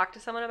wanted to talk to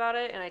someone about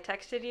it, and I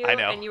texted you, I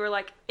know. and you were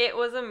like, "It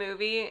was a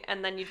movie,"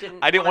 and then you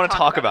didn't. I didn't want to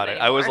talk about it.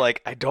 I was anymore.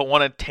 like, I don't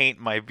want to taint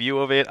my view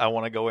of it. I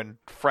want to go in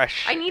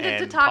fresh. I needed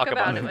to and talk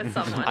about it with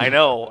someone. I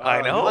know. Wow,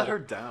 you let I her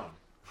know. down.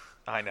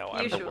 I know,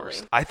 I'm Usually. the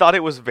worst. I thought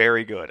it was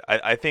very good.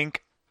 I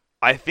think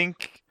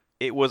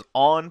it was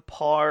on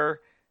par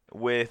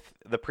with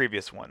the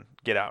previous one,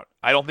 Get Out.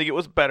 I don't think it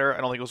was better.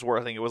 I don't think it was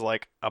worse. I think it was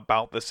like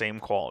about the same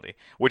quality,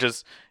 which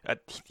is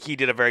he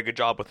did a very good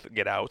job with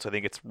Get Out. So I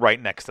think it's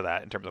right next to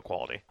that in terms of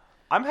quality.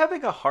 I'm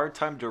having a hard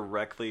time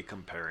directly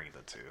comparing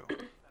the two.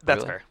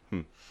 That's Really?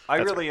 fair. I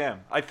That's really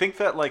am. I think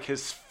that like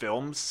his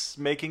films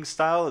making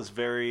style is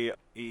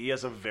he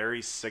has a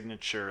very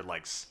signature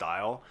like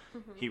style.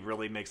 He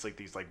really makes like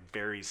these like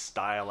very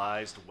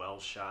stylized, well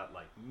shot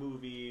like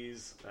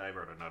movies. I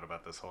wrote a note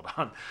about this, hold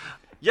on.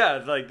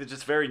 Yeah, like they're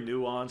just very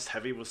nuanced,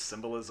 heavy with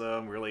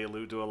symbolism, really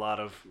allude to a lot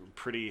of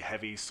pretty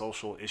heavy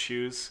social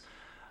issues.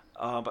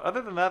 But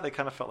other than that, they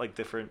kind of felt like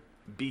different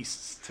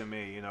beasts to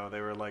me, you know,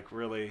 they were like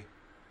really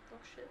Oh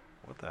shit.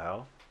 what the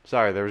hell?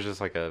 Sorry, there was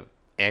just like a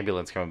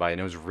ambulance coming by and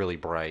it was really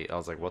bright. I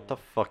was like, what the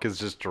fuck is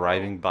just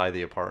driving by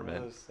the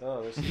apartment?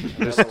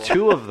 There's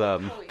two of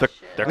them. Holy They're,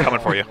 shit. they're coming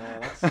for you. Yeah,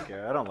 that's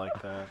scary. I don't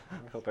like that.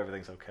 I hope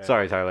everything's okay.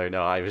 Sorry, Tyler.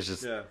 No, I was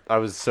just, Yeah. I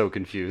was so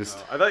confused.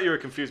 I thought you were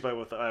confused by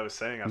what I was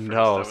saying at first.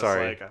 No, I was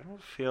sorry. Like, I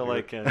don't feel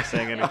like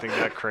saying anything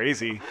that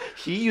crazy.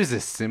 He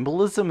uses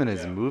symbolism in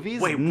his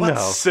movies? Wait, no. what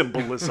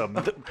symbolism?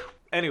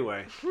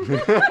 Anyway.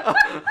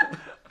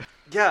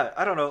 Yeah,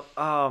 I don't know.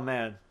 Oh,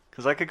 man.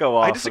 Because I could go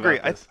off. I disagree.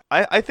 about this.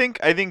 I think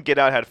Get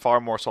Out had far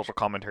more social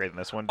commentary than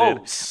this one did.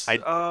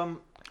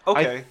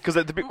 Okay. Because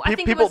I think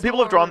it people was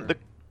have drawn more- the.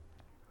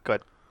 Go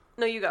ahead.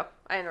 No, you go.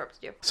 I interrupted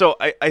you. So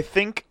I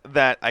think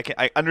that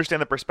I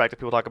understand the perspective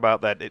people talk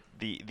about that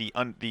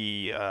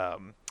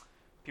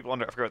people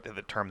under, I forget what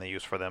the term they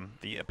use for them,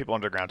 the people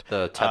underground.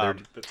 The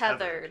tethered.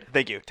 Tethered.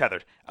 Thank you,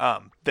 tethered.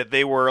 That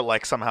they were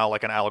like somehow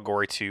like an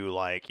allegory to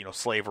like, you know,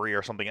 slavery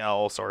or something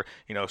else, or,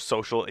 you know,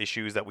 social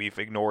issues that we've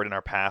ignored in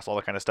our past, all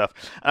that kind of stuff.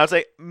 And I'd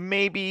say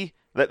maybe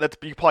that's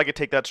you probably could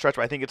take that stretch,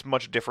 but I think it's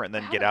much different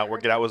than Get Out, where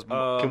Get Out was.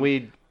 Can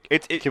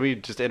we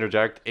just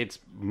interject? It's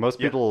most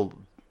people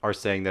are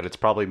saying that it's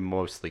probably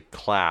mostly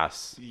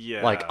class,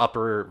 Yeah. like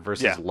upper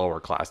versus lower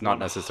class, not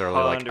necessarily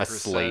like a 100%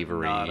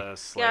 slavery. not a Yeah, I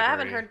slavery.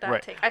 haven't heard that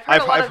Right. take. I've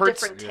heard a lot I've of heard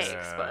different takes,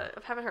 yeah. but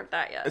I haven't heard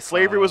that yet.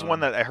 Slavery was one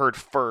that I heard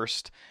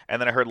first,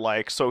 and then I heard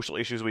like social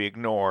issues we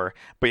ignore.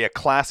 But yeah,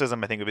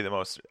 classism I think would be the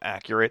most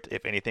accurate,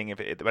 if anything.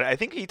 But I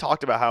think he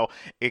talked about how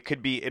it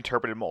could be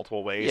interpreted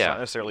multiple ways, Yeah. not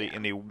necessarily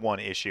in the one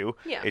issue.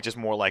 Yeah. It's just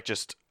more like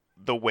just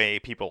the way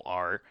people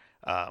are.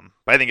 But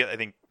I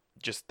think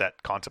just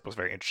that concept was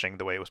very interesting,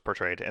 the way it was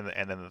portrayed, and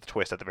then the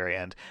twist at the very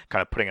end,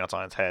 kind of putting it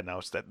on its head. And I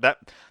was that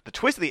the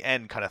twist at the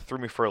end kind of threw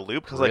me for a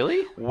loop because Really?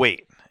 like,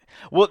 wait.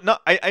 Well, no,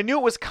 I knew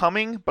it was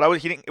coming, but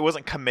it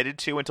wasn't committed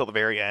to until the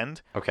very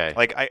end. Okay.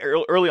 Like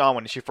early on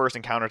when she first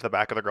encounters the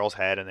back of the girl's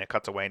head and it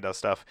cuts away and does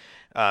stuff,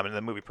 and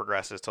the movie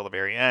progresses till the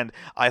very end,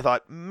 I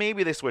thought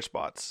maybe they switch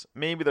spots.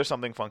 Maybe there's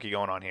something funky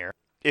going on here.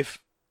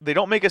 If they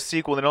don't make a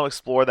sequel, they don't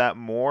explore that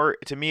more.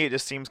 To me, it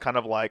just seems kind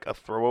of like a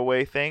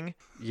throwaway thing.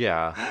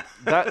 Yeah,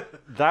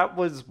 that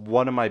was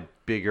one of my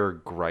bigger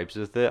gripes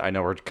with it. I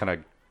know we're kind of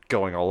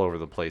going all over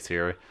the place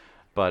here,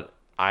 but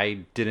I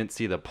didn't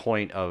see the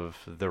point of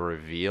the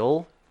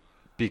reveal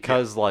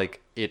because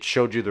like it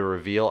showed you the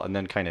reveal and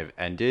then kind of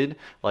ended.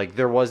 Like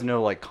there was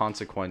no like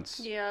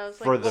consequence. Yeah, it's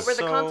like, for what were the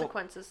So-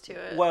 consequences to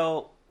it?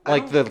 Well,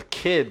 Like the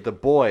kid, the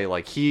boy,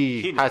 like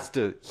He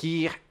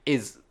he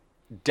is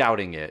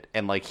doubting it,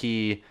 and like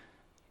he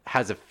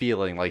has a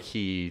feeling like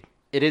it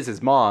is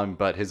his mom,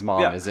 but his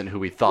mom Yeah. isn't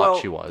who he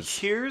thought she was.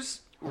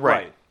 Here's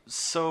Right.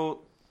 So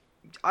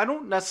I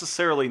don't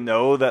necessarily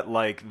know that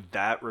like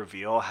that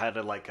reveal had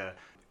a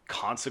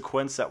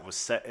consequence that was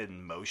set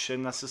in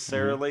motion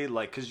necessarily. Mm-hmm.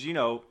 Like, cause you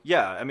know,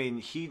 yeah, I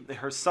mean,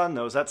 her son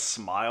knows that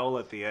smile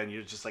at the end.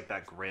 You're just like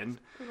that grin.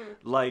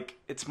 Like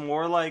it's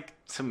more like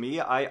to me.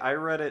 I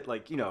read it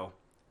like, you know.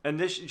 And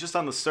this, just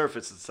on the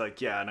surface, it's like,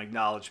 yeah, an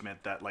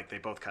acknowledgement that, like, they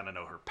both kind of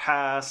know her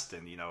past,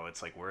 and, you know,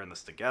 it's like, we're in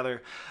this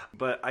together.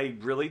 But I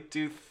really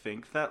do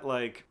think that,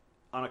 like,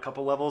 on a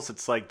couple levels,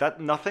 it's like,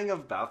 that nothing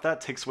about that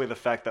takes away the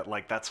fact that,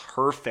 like, that's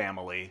her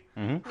family,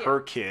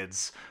 her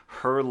kids,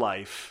 her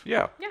life,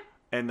 Yeah.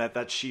 and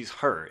that she's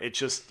her. It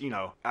just, you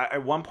know,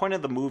 at one point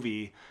in the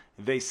movie,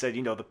 they said,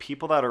 you know, the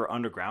people that are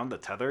underground, the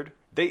tethered,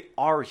 they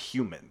are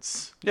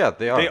humans. Yeah,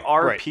 they are. They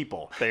are Right.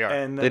 people. They are.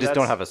 And They just that's-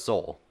 don't have a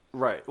soul.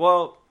 Right.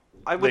 Well,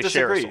 I would They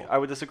share a disagree. soul. I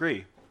would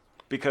disagree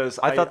because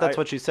I thought that's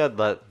what you said.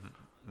 That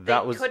they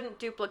couldn't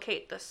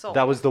duplicate the soul.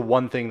 that was the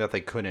one thing that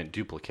they couldn't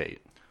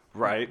duplicate.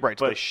 right. Right,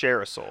 so they But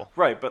share a soul.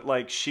 right, but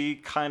like she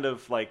kind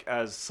of like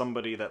as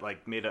somebody that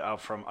like made it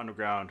out from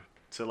underground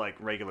to like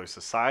regular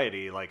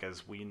society, like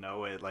as we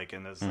know it, like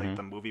and as like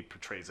the movie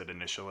portrays it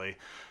initially.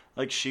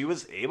 Like she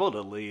was able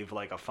to live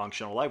like a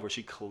functional life where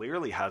she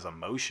clearly has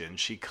emotion.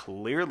 She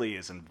clearly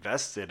is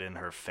invested in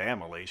her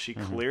family. She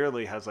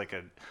clearly has like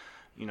a,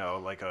 you know,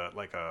 like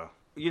a,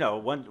 you know,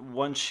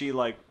 once she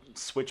like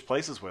switched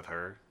places with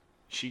her,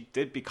 she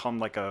did become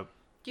like a.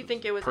 Do you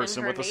think it was person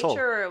in her with a nature soul.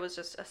 or it was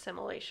just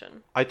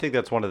assimilation? I think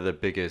that's one of the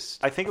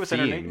biggest. I think it was in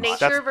her themes.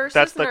 Nature versus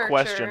that's the nurture.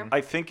 question.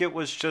 I think it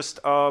was just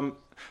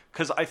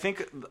because I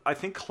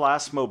think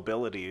class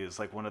mobility is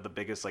like one of the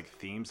biggest like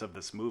themes of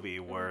this movie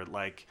where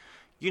like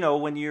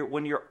when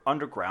you're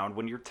underground,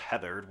 when you're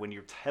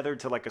tethered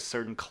to like a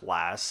certain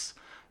class,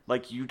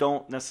 like you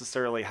don't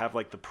necessarily have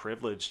like the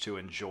privilege to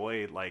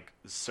enjoy like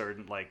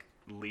certain like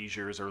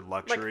leisures or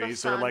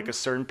luxuries or like a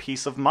certain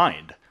peace of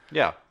mind.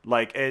 Yeah.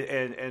 Like,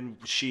 and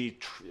she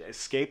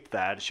escaped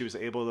that. She was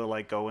able to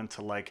like go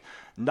into like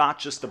not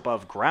just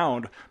above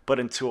ground, but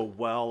into a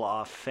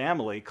well-off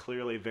family,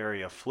 clearly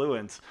very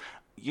affluent.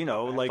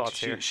 Like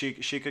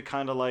she could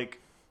kind of like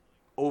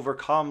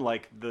overcome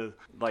she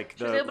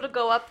was able to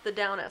go up the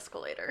down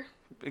escalator.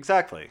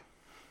 Exactly.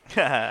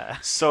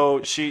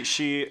 So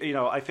she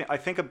I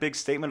think a big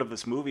statement of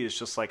this movie is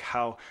just like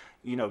how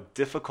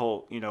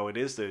difficult it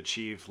is to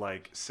achieve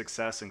like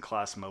success and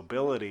class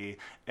mobility,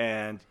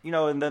 and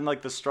and then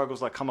like the struggles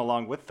that come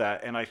along with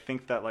that. And I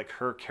think that like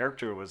her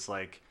character was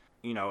like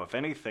if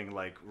anything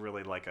like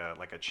really like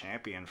a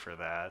champion for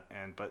that.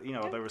 And but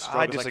there were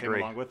struggles that came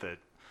along with it.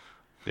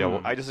 Yeah,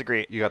 well, I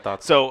disagree. You got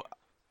thoughts? So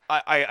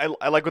I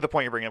like what the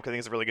point you're bringing up, because I think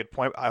it's a really good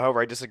point. However,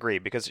 I disagree,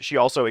 because she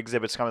also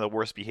exhibits kind of the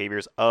worst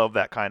behaviors of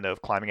that kind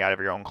of climbing out of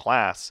your own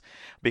class,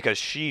 because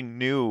she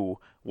knew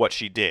what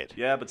she did.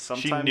 Yeah, but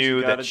sometimes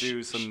you gotta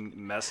do some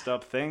messed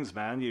up things,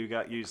 man.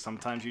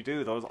 Sometimes you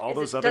do those.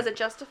 Does it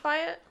justify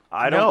it?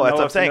 I don't know. That's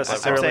what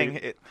I'm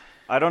saying.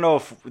 I don't know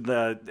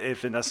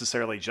if it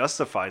necessarily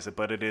justifies it,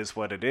 but it is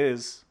what it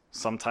is.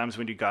 Sometimes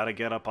when you gotta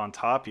get up on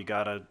top, you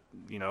gotta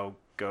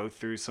go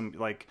through some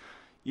like.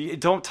 You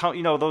don't tell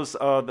those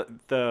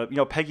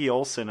the Peggy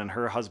Olson and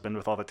her husband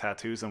with all the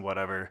tattoos and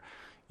whatever.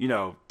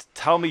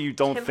 Tell me you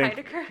don't Kim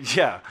think. Heidecker?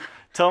 Yeah,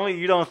 tell me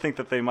you don't think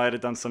that they might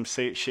have done some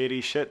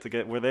shady shit to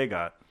get where they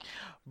got.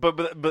 But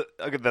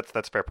okay, that's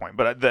a fair point.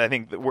 But I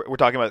think that we're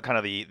talking about kind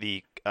of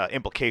the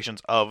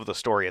implications of the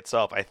story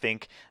itself. I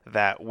think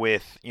that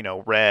with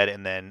Red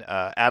and then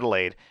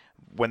Adelaide,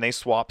 when they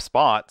swap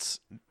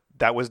spots,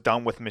 that was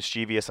done with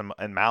mischievous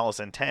and malice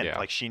intent. Yeah.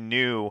 Like, she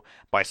knew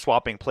by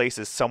swapping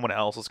places, someone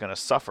else was going to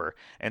suffer.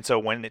 And so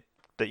when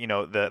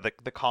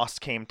the cost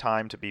came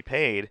time to be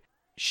paid,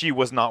 she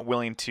was not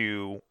willing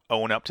to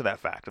own up to that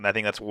fact. And I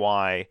think that's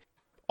why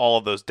all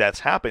of those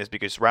deaths happen, is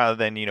because rather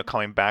than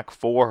coming back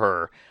for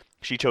her,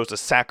 she chose to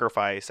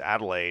sacrifice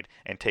Adelaide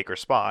and take her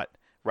spot,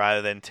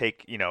 rather than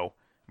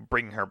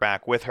bringing her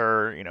back with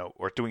her,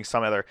 or doing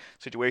some other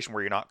situation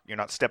where you're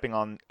not stepping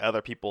on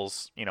other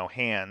people's,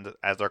 hand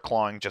as they're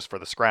clawing just for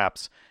the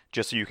scraps,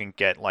 just so you can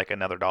get like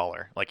another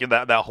dollar. Like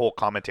that whole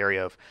commentary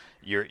of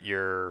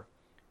you're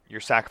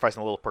sacrificing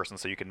a little person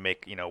so you can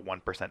make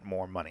 1%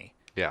 more money.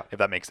 Yeah. If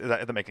that makes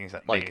any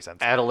sense. Like,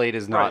 Adelaide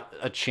is not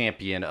a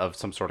champion of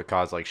some sort of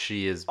cause. Like,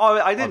 she is. Oh,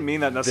 I didn't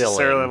mean that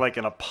necessarily like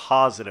in a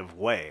positive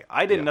way.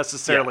 I didn't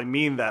necessarily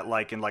mean that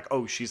like in like,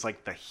 oh, she's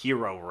like the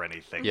hero or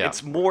anything. Yeah.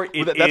 It's more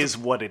is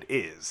what it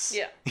is.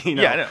 Yeah.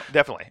 Yeah, no,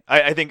 definitely.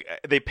 I think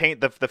they paint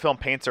the film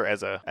paints her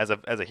as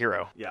a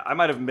hero. Yeah, I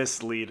might have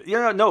mislead.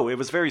 Yeah, no, it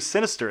was very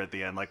sinister at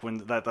the end. Like when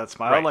that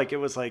smile, right. like it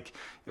was like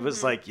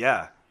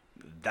yeah,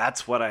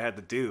 that's what I had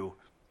to do.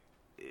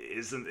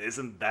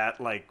 Isn't that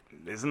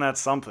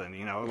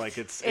something, like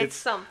it's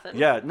something.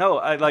 Yeah, no,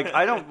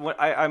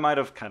 I might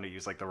have kind of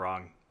used like the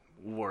wrong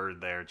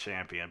word there,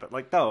 champion, but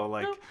like no,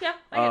 like yeah,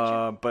 I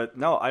get you. But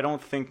no, I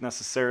don't think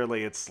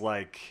necessarily it's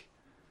like,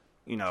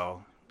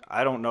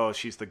 I don't know if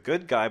she's the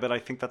good guy, but I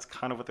think that's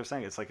kind of what they're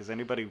saying. It's like, is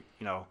anybody,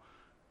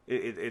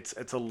 it's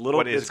a little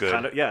what is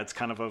good? It's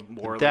kind of a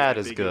more dad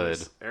is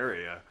good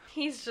area.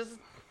 He's just.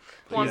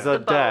 He's a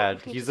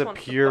dad. He's a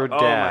pure dad.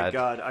 Oh my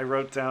god! I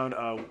wrote down.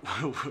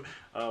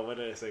 What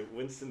did I say?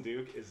 Winston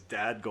Duke is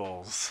dad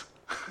goals.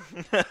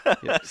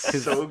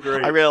 So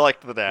great. I really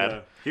liked the dad. Yeah,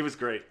 he was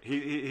great.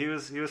 He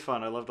was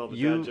fun. I loved all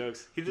the dad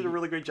jokes. He did a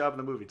really great job in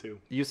the movie too.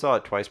 You saw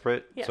it twice,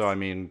 Britt. Yes. So I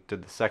mean,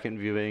 did the second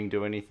viewing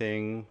do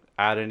anything,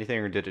 add anything,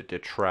 or did it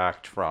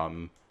detract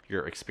from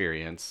your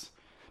experience?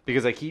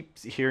 Because I keep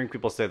hearing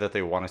people say that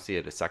they want to see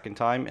it a second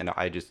time, and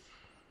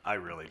I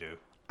really do.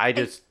 I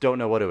just don't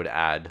know what it would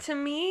add. To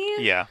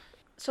me, yeah.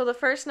 So the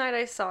first night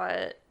I saw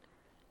it,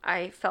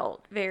 I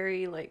felt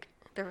very like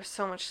there was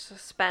so much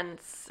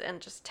suspense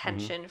and just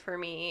tension for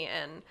me,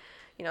 and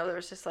there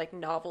was just like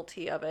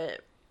novelty of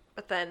it.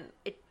 But then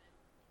it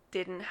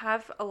didn't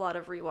have a lot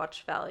of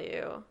rewatch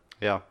value.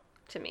 Yeah.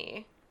 To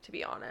me, to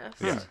be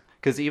honest. Yeah.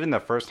 Because even the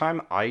first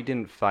time, I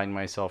didn't find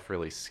myself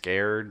really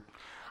scared.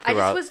 I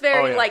just was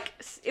very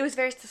it was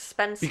very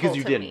suspenseful because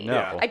you to didn't me. know.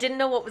 Yeah. I didn't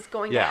know what was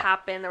going to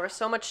happen. There was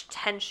so much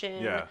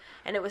tension,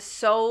 and it was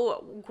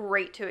so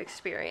great to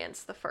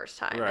experience the first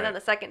time. Right. And then the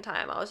second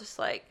time, I was just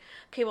like,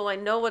 okay, well, I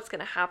know what's going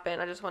to happen.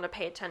 I just want to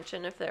pay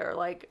attention if there are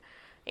like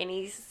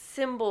any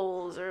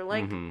symbols or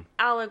like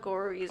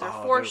allegories or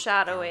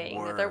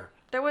foreshadowing.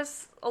 There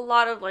was a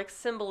lot of like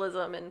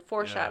symbolism and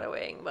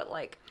foreshadowing, but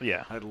like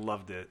I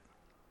loved it.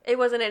 It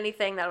wasn't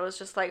anything that was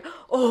just like,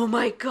 oh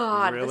my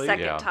god, Really? the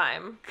second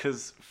time.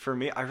 Because for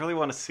me, I really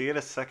want to see it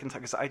a second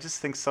time because I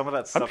just think some of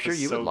that stuff I'm sure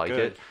is you so would like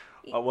good.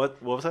 it.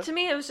 What was that? To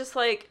me, it was just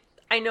like,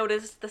 I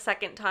noticed the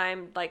second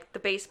time, like the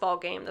baseball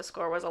game, the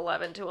score was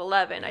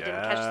 11-11. I didn't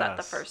catch that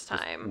the first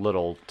time.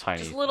 Little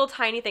tiny Just little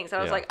tiny things.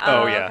 I was like,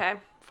 Oh, oh, yeah. okay.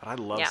 But I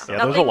love Yeah, stuff.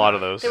 Yeah, there's a lot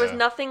of those. There was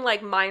nothing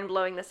like mind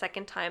blowing the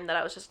second time that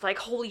I was just like,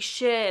 holy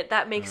shit,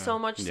 that makes so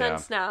much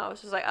sense now.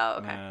 It's just like, oh,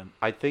 okay. Man.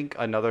 I think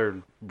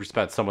we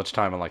spent so much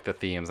time on like the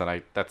themes,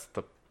 and that's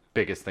the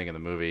biggest thing in the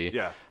movie.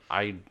 Yeah.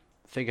 I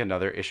think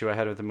another issue I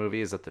had with the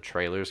movie is that the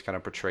trailers kind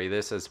of portray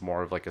this as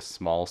more of like a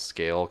small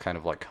scale kind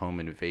of like home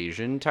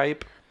invasion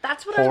type.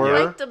 That's what horror.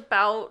 I liked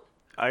about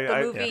the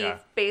movie yeah.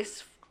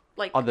 based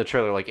like On the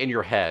trailer, like in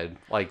your head,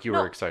 like you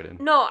were excited.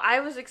 No,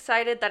 I was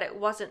excited that it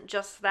wasn't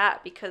just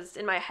that, because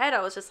in my head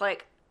I was just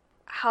like,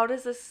 how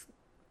does this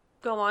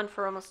go on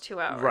for almost 2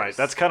 hours? Right.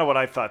 That's kind of what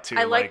I thought too.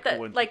 I like that.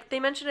 when- Like they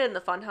mentioned it in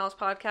the Funhouse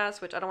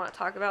podcast, which I don't want to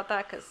talk about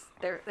that because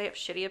they have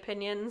shitty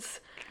opinions.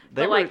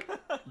 They But,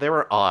 were they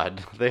were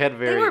odd. They had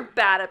very they were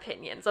bad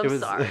opinions. I'm It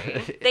was-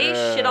 sorry. They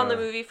shit on the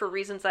movie for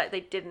reasons that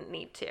they didn't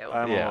need to.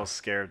 I'm Yeah. almost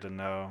scared to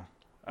know.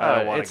 I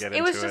don't want it's- to get it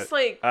into it. was just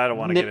like I don't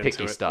want to get into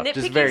nitpicky it. stuff. Just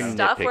nitpicky very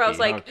stuff where I was nitpicky.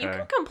 like, you Okay.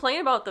 can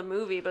complain about the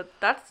movie, but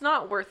that's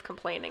not worth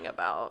complaining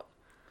about.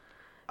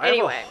 I have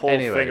Anyway. a whole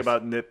Anyways. thing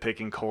about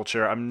nitpicking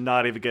culture. I'm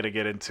not even going to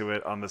get into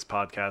it on this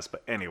podcast,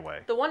 but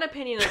anyway. The one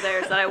opinion of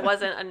theirs that I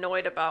wasn't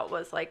annoyed about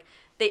was like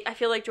I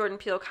feel like Jordan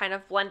Peele kind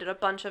of blended a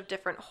bunch of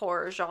different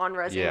horror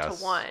genres Yes.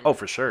 into one. Oh,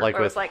 for sure. Like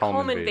Where it was with like Home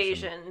home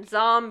Invasion. invasion,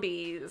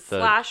 zombies,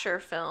 slasher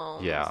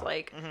films. Yeah.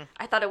 Like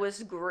I thought it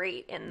was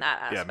great in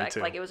that me aspect. too.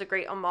 Like it was a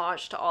great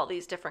homage to all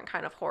these different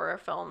kind of horror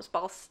films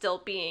while still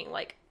being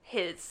like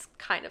his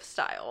kind of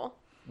style.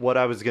 What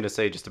I was going to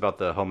say just about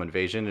the home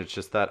invasion, it's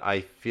just that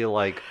I feel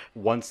like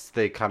once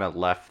they kind of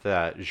left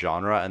that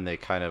genre and they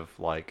kind of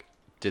like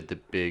did the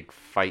big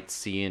fight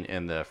scene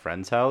in the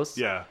friend's house.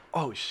 Yeah.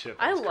 Oh, shit.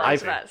 I was love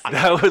crazy. that scene.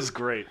 That was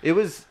great.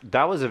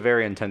 That was a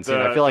very intense scene.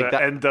 I feel like the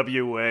that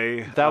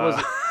NWA. that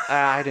was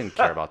I didn't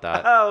care about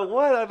that. Oh,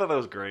 what? I thought that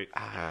was great.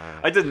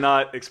 I did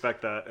not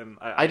expect that. And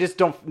I just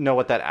don't know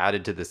what that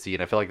added to the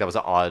scene. I feel like that was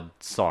an odd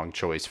song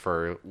choice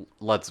for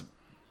let's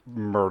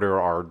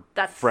murder our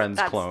friends'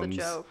 that's clones.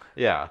 the joke.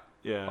 Yeah.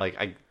 Yeah.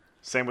 Like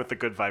Same with the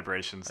Good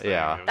Vibrations thing.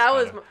 Yeah. That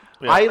was.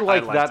 I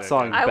like liked that it,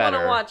 song yeah. I want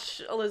better. to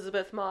watch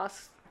Elizabeth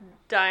Moss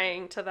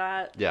dying to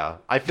that. Yeah.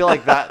 I feel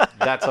like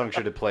that song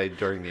should have played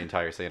during the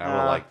entire scene. I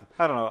would like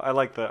I don't know. I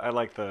like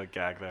the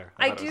gag there.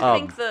 I thought it do was-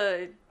 think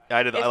the Yeah,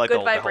 I did. if I like Good the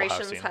whole house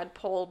Vibrations scene.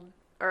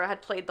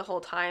 had played the whole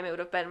time, it would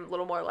have been a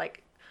little more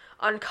like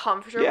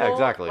uncomfortable. Yeah,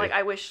 exactly. Like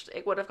I wish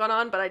it would have gone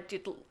on, but I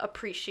did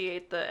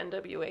appreciate the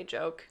NWA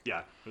joke. Yeah,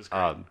 it was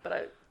great.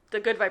 But the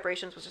Good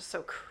Vibrations was just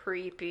so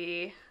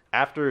creepy.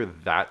 after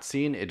that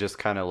scene, it just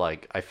kind of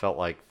like I felt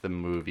like the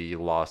movie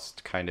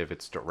lost kind of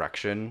its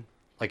direction.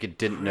 Like it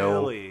didn't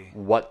Really?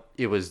 know what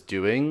it was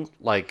doing.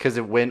 Like because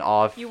it went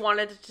off You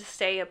wanted it to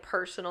stay a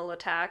personal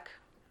attack.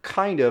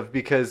 kind of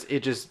because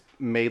it just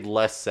made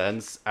less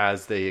sense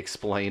as they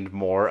explained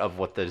more of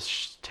what the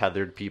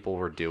tethered people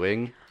were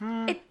doing.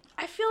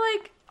 I feel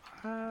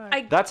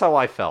like That's how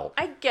I felt.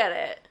 I get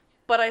it,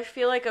 but I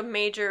feel like a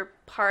major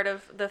part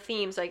of the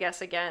themes, I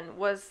guess, again,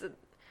 was that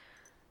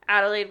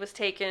Adelaide was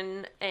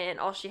taken and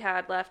all she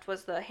had left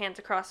was the Hands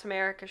Across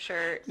America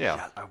shirt.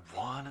 Yeah. I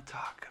want to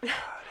talk about it.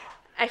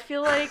 I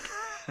feel like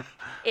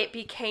it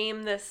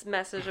became this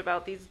message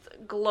about these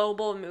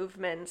global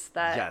movements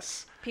that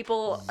Yes.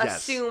 people Yes.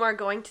 assume are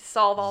going to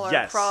solve all our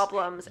Yes.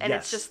 problems, and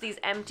Yes. it's just these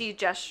empty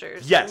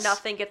gestures. Yes. And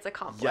nothing gets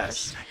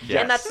accomplished. Yes.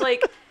 And that's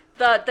like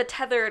the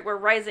tethered were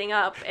rising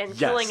up and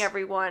killing Yes.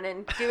 everyone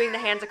and doing the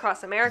Hands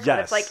Across America. But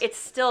Yes. it's like it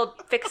still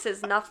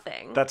fixes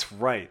nothing. That's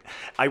right.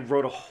 I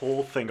wrote a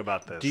whole thing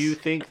about this. Do you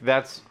think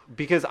that's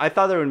because I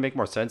thought that would make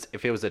more sense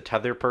if it was a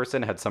tether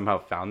person had somehow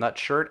found that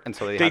shirt and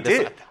so they had this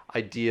did.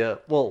 idea.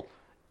 Well,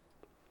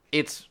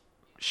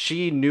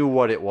 she knew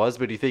what it was,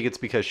 but do you think it's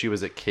because she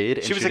was a kid?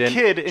 And She was a didn't-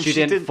 kid and she she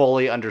didn't didn't-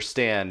 fully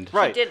understand.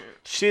 Right. didn't.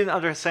 She didn't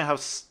understand how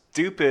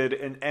stupid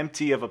and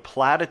empty of a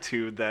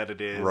platitude that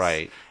it is.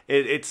 Right.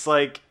 It's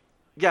like,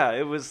 yeah,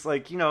 it was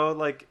like,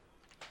 like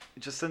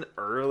just an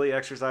early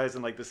exercise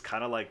in like this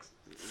kind of like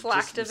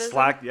Slacktivism?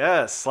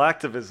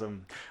 Slacktivism.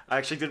 I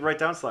actually did write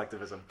down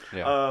slacktivism.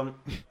 Yeah.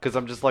 Because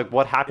I'm just like,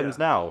 what happens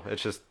Yeah. now?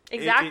 It's just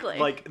Exactly.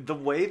 like the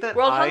way that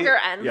World hunger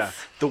ends. Yeah,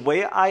 the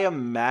way I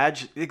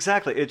imagine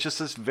exactly. It's just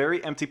this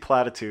very empty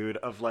platitude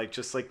of like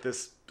just like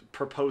this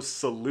proposed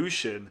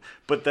solution,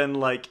 but then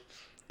like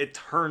it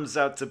turns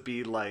out to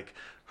be like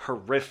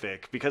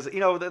horrific because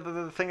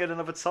the thing in and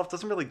of itself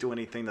doesn't really do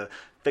anything to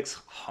fix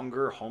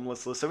hunger,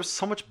 homelessness. There was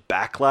so much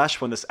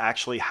backlash when this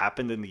actually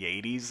happened in the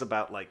 80s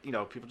about like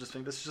people just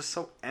think this is just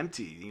so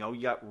empty. You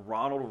got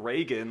Ronald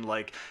Reagan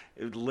like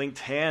linked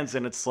hands,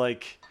 and it's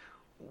like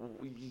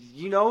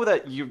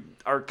that you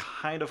are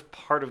kind of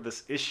part of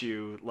this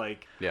issue,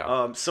 like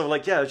so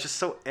like it's just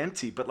so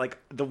empty. But like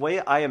the way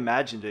I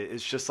imagined it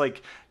is just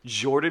like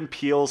Jordan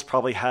Peele's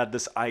probably had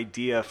this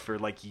idea for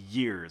like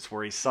years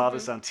where he saw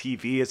this on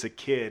TV as a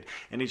kid,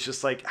 and he's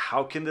just like,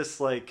 how can this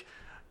like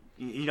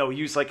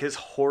use like his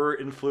horror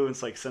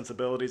influence like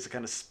sensibilities to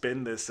kind of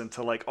spin this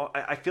into like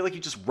I feel like you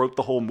just wrote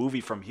the whole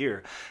movie from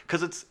here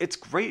because it's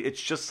great.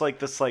 It's just like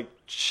this like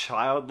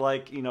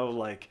childlike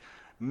like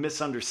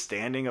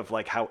misunderstanding of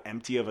like how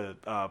empty of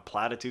a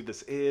platitude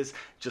this is,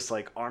 just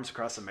like Arms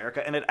Across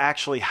America, and it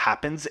actually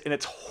happens, and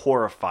it's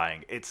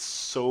horrifying. It's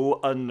so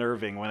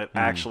unnerving when it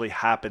actually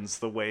happens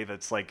the way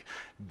that's like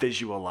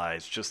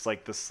visualized, just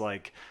like this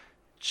like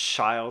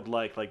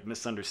childlike like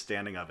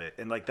misunderstanding of it,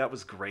 and like that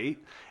was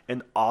great.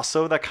 And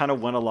also that kind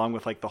of went along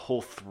with like the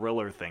whole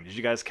thriller thing. Did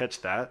you guys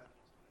catch that?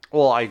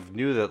 Well, I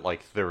knew that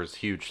like there was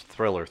huge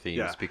thriller themes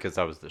Yeah. because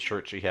that was the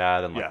shirt she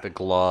had and like Yeah. the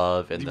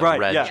glove and the Right,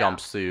 red yeah.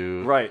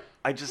 jumpsuit. Right.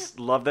 I just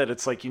love that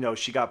it's like,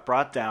 she got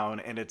brought down,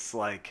 and it's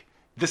like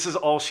this is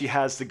all she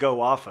has to go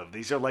off of.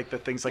 These are like the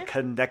things like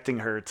connecting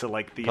her to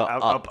like the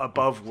up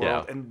above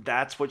world, Yeah. and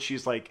that's what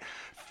she's like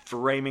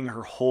framing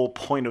her whole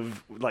point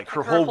of like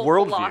her her whole whole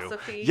worldview.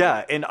 philosophy.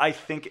 Yeah, and I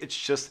think it's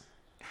just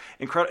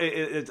incredible.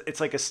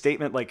 It's like a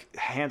statement, like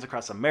Hands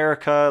Across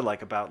America,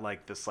 like about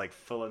like this like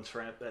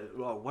philanthropic.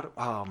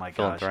 Oh my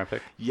gosh.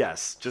 Philanthropic?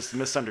 Yes, just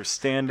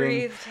misunderstanding.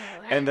 Breathe,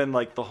 Taylor. And then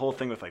like the whole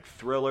thing with like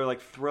Thriller.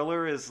 Like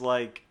Thriller is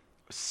like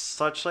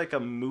such like a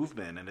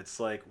movement, and it's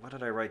like, what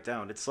did I write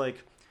down? It's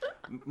like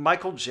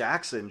Michael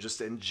Jackson just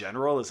in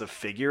general as a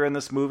figure in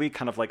this movie,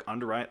 kind of like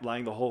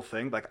underlying the whole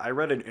thing. Like I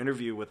read an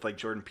interview with like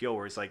Jordan Peele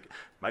where he's like,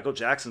 Michael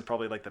Jackson's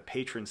probably like the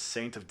patron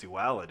saint of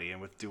duality,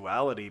 and with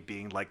duality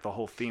being like the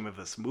whole theme of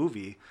this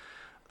movie,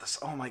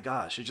 oh my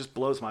gosh, it just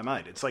blows my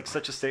mind. It's like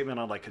such a statement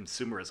on like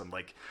consumerism.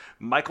 Like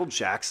Michael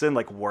Jackson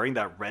like wearing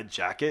that red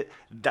jacket,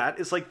 that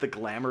is like the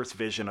glamorous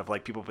vision of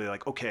like people be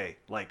like, okay,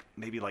 like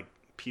maybe like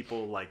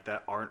people like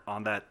that aren't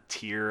on that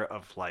tier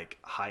of like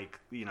high,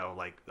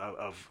 like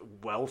of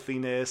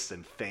wealthiness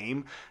and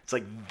fame. It's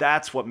like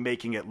that's what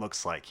making it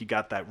looks like. You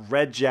got that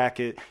red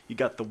jacket, you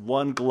got the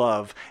one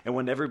glove, and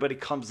when everybody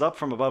comes up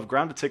from above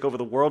ground to take over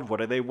the world,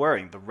 what are they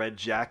wearing? The red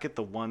jacket,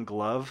 the one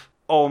glove.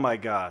 Oh my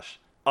gosh,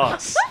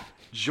 us,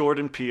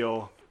 Jordan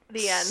Peele.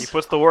 The end. He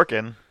puts the work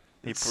in.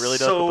 He really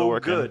does put the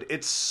work good. in.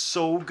 It's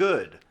so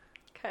good.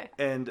 Okay.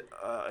 And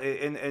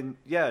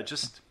yeah,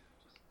 just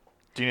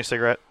Do you need a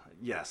cigarette?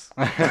 yes.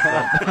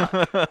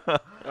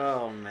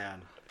 Oh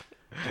man.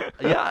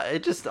 Yeah,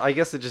 I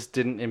guess it just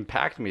didn't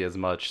impact me as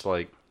much.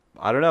 Like,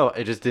 I don't know.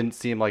 It just didn't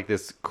seem like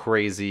this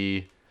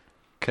crazy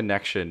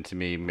connection to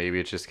me. Maybe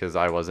it's just because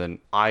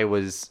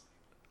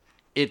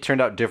it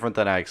turned out different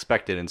than I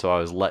expected, and so I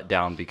was let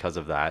down because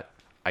of that.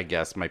 I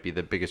guess might be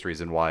the biggest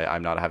reason why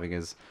I'm not having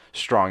as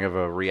strong of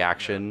a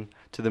reaction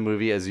to the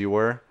movie as you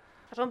were.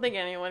 I don't think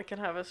anyone can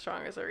have as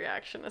strong as a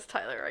reaction as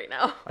Tyler right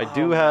now. I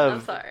do I'm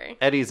have sorry.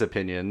 Eddie's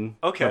opinion.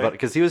 Okay.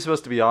 Because he was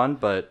supposed to be on,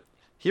 but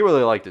he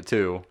really liked it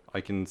too. I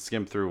can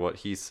skim through what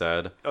he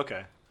said.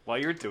 Okay. While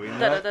you're doing Da,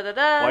 that, da, da, da,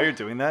 da. while you're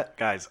doing that,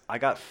 guys, I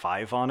got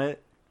 5 on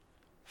it.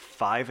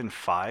 5 and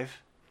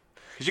 5.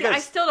 'Cause you See, I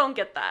guys. still don't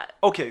get that.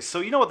 Okay, so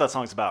you know what that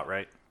song's about,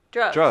 right?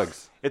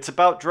 Drugs. It's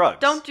about drugs.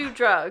 Don't do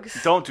drugs.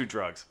 Don't do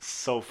drugs.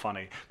 So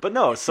funny. But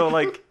no, so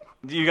like,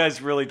 you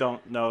guys really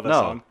don't know that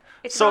No. song.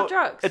 It's So about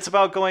drugs. It's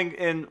about going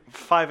in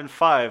 5 and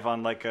 5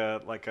 on like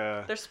a.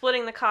 They're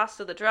splitting the cost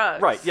of the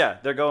drugs. Right. Yeah,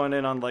 they're going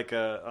in on like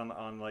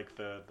on like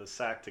the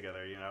sack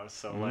together.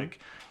 So like,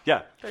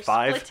 yeah, They're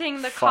 5.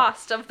 splitting the 5.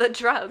 cost of the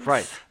drugs.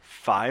 Right.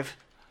 5.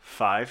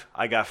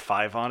 I got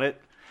 5 on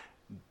it.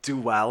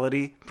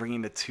 Duality,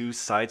 bringing the two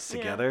sides Yeah.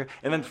 together.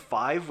 And then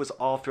 5 was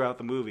all throughout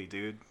the movie,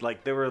 dude.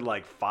 Like, there were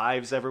like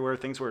 5s everywhere.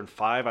 Things were in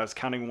 5. I was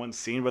counting one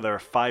scene where there were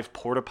 5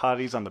 porta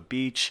potties on the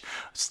beach,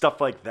 stuff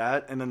like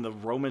that. And then the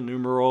Roman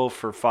numeral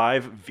for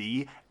 5,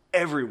 V,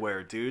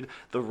 everywhere, dude.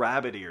 The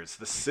rabbit ears,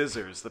 the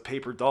scissors, the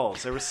paper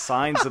dolls. There were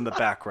signs in the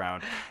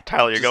background.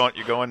 Tyler, you're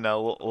going a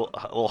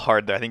little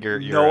hard there. I think you're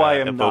No, I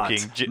am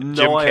evoking not. Jim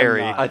No, I am Carrey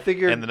not. I think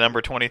you're. and the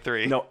number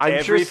 23. No,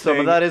 I'm sure some everything-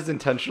 of that is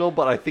intentional,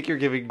 but I think you're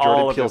giving All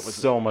Jordan of Peele it was-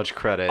 so much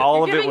credit. All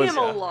You're of it giving was. him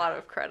a lot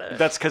of credit.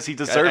 That's because he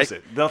deserves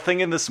it.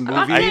 Nothing in this movie.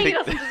 I'm not saying he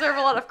think- doesn't deserve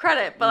a lot of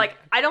credit, but like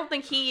I don't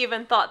think he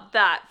even thought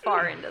that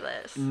far into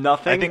this.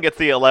 Nothing. I think it's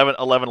the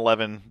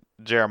 11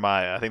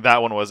 Jeremiah. I think that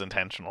one was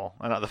intentional.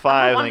 And the I 5,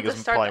 I wanted think, to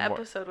is start probably the more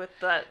episode with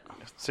that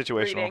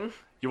situational. reading.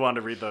 You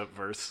wanted to read the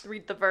verse.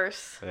 Read the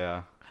verse.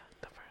 Yeah.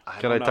 I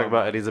Can I don't talk know, about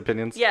man. Eddie's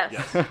opinions? Yes.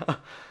 Yes.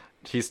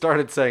 He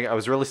started saying, I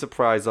was really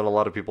surprised that a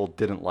lot of people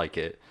didn't like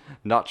it.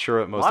 Not sure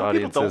what most lot of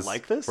people audiences don't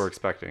like this? were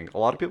expecting. A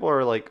lot of people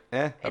are like,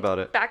 about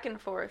it. Back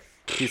and forth.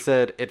 He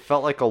said, it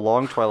felt like a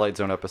long Twilight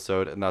Zone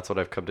episode, and that's what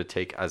I've come to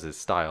take as his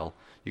style.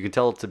 You can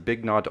tell it's a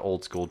big nod to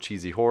old school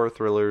cheesy horror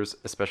thrillers,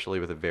 especially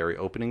with a very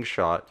opening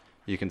shot.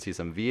 You can see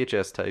some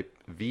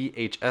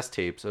VHS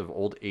tapes of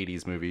old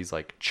 80s movies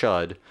like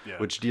Chud, Yeah.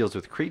 which deals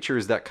with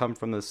creatures that come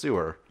from the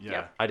sewer.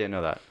 Yeah. I didn't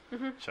know that.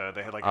 So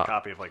they had like a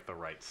copy of like the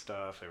right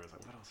stuff. There was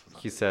like, what else was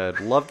on He said,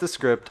 love the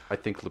script. I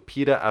think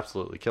Lupita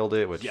absolutely killed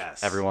it, which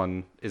Yes.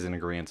 everyone is in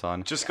agreement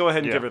on. Just go ahead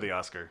and Yeah. give her the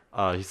Oscar.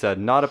 He said,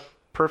 not a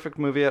perfect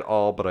movie at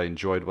all, but I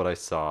enjoyed what I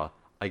saw.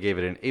 I gave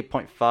it an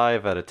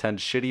 8.5 out of 10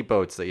 shitty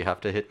boats that you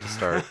have to hit to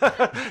start.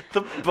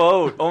 The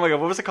boat. Oh my god,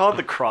 what was it called?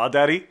 The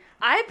Crawdaddy?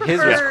 I His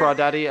prefer was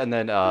Crawdaddy, and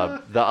then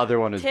the other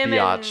one is Tim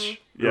Biatch.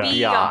 and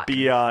Yeah.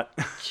 Biatch.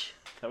 Biot.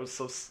 That was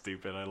so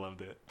stupid. I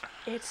loved it.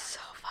 It's so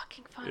fucking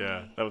fucking funny.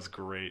 Yeah, that was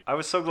great. I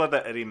was so glad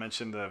that Eddie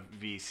mentioned the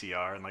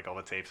VCR and like all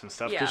the tapes and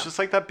stuff. Yeah. Because just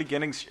like that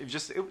beginning,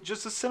 just the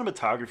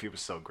cinematography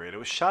was so great. It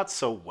was shot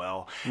so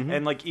well,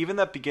 and like even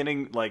that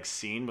beginning like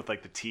scene with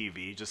like the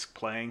TV just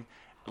playing.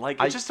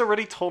 Like, it just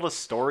already told a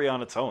story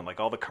on its own.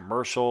 Like, all the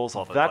commercials,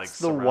 all the, That's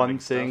like, the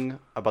one stuff. thing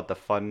about the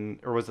fun...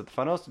 Or was it the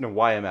Fun House? No,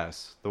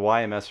 YMS. The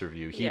YMS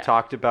review. He Yeah.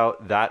 talked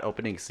about that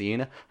opening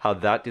scene, how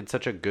that did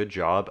such a good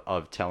job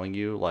of telling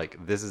you, like,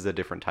 this is a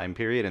different time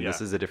period and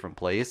this is a different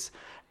place.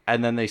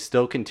 And then they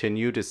still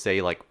continue to say,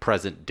 like,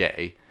 present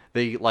day.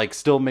 They, like,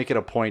 still make it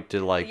a point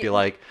to, like, be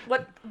like...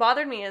 What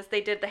bothered me is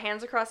they did the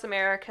Hands Across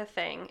America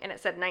thing, and it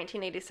said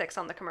 1986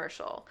 on the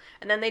commercial.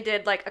 And then they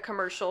did, like, a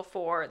commercial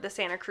for the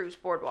Santa Cruz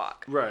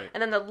Boardwalk. Right.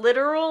 And then the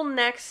literal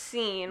next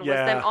scene was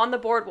them on the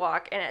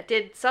boardwalk, and it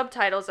did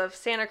subtitles of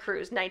Santa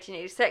Cruz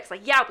 1986.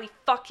 Like, yeah, we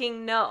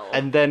fucking know.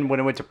 And then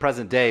when it went to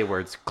present day, where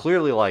it's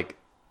clearly, like,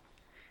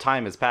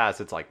 time has passed,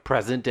 it's like,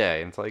 present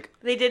day. And it's like...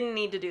 They didn't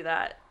need to do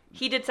that.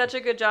 He did such a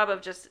good job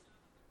of just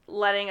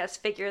letting us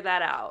figure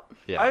that out.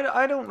 Yeah.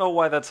 I don't know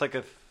why that's like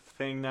a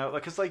thing now.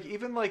 Like, 'cause like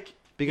even like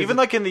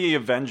in the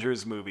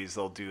Avengers movies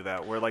they'll do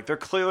that where like they're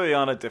clearly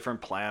on a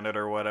different planet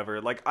or whatever.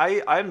 Like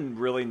I'm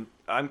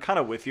kind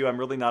of with you. I'm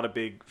really not a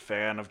big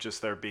fan of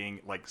just there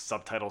being like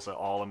subtitles at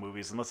all in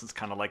movies unless it's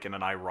kind of like in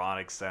an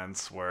ironic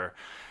sense where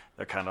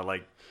they're kind of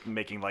like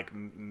making like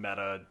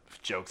meta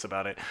jokes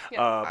about it.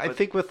 Yeah. I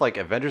think with like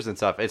Avengers and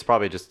stuff, it's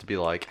probably just to be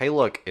like, hey,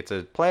 look, it's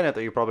a planet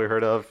that you probably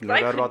heard of. No I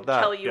doubt couldn't about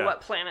that. tell you Yeah.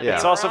 what planet Yeah. they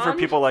It's were also for on.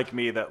 people like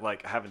me that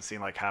like haven't seen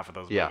like half of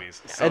those Yeah.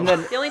 movies. So. And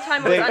then The only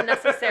time it was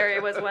unnecessary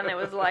was when it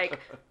was like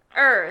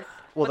Earth,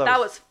 Well, but that that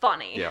was- was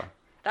funny. yeah.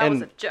 That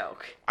was And a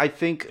joke. I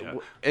think Yeah.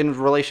 in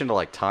relation to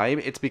like time,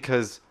 it's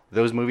because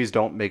those movies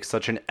don't make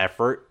such an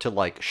effort to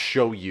like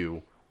show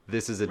you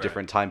this is a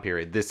different time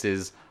period. This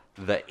is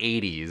the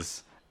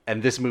 80s.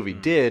 And this movie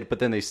did, but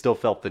then they still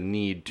felt the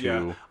need to...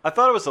 Yeah, I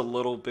thought it was a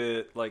little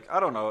bit like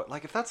I don't know,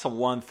 like if that's the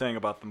one thing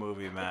about the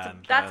movie, man.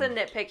 That's a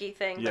then- nitpicky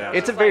thing. Yeah. but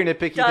It's a very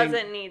nitpicky thing.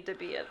 Doesn't need to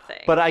be a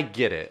thing. But I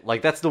get it.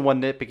 Like, that's the one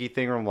nitpicky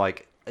thing where I'm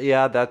like,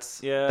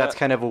 that's Yeah.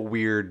 kind of a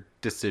weird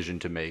decision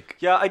to make.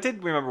 Yeah, I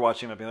did remember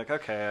watching it, being like,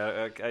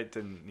 okay, I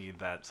didn't need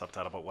that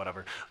subtitle, but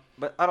whatever.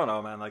 But I don't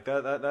know, man. Like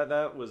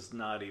that was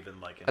not even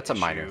like an That's a issue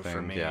minor for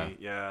thing, me.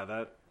 yeah.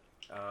 That.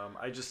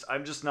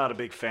 I'm just not a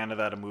big fan of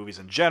that in movies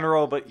in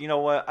general. But you know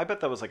what? I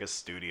bet that was like a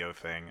studio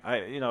thing.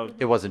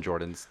 It wasn't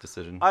Jordan's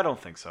decision. I don't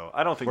think so.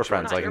 I don't think We're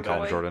Jordan friends. I can your call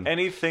him boy. Jordan.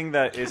 anything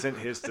that isn't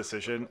his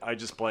decision. I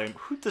just blame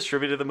who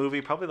distributed the movie.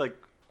 Probably like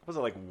was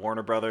it like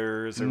Warner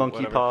Brothers or Monkey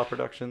whatever? Paw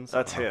Productions.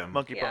 That's him.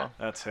 Monkey Yeah. Paw.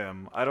 That's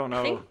him. I don't know.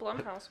 I think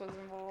Blumhouse was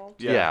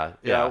involved. Yeah.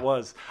 it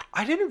was.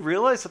 I didn't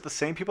realize that the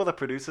same people that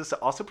produced this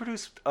also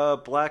produced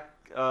Black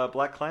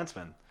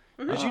Klansman.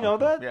 Did you know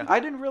that? Yeah. I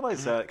didn't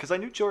realize that because I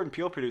knew Jordan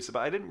Peele produced it,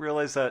 but I didn't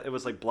realize that it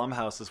was like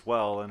Blumhouse as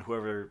well, and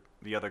whoever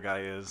the other guy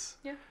is.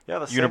 Yeah. Yeah,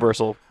 the same-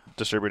 Universal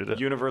distributed it.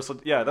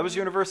 Universal. Yeah, that was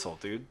Universal,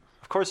 dude.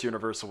 Of course,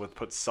 Universal would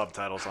put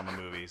subtitles on the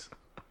movies.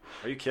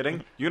 Are you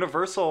kidding?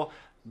 Universal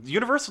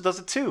does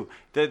it too.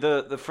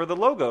 The for the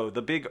logo,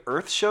 the big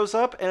Earth shows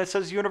up and it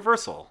says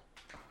Universal.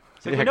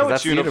 It's like, Yeah, we know 'cause it's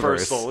that's the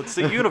universe. Universal. It's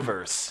the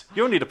universe.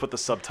 You don't need to put the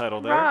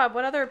subtitle there. Rob,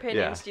 what other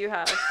opinions Yeah. do you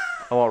have?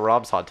 I want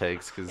Rob's hot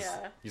takes because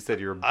Yeah. you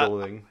said you were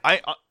bullying. I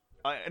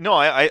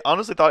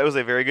honestly thought it was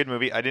a very good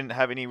movie. I didn't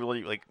have any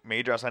really like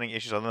major outstanding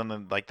issues other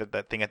than like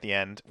that thing at the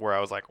end where I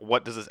was like,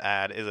 what does this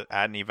add? Is it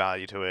add any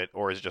value to it,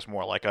 or is it just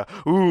more like a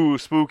ooh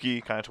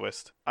spooky kind of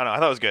twist? I don't know. I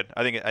thought it was good.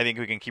 I think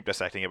we can keep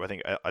dissecting it. But I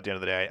think at the end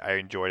of the day, I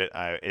enjoyed it.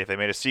 If they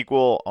made a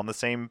sequel in the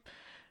same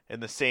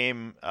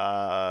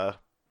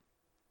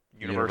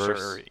universe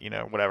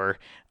or whatever,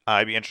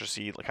 I'd be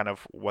interested to see kind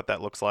of what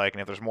that looks like,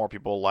 and if there's more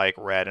people like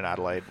Red and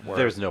Adelaide. Where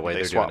There's no way they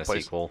they're swap doing a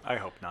places. sequel. I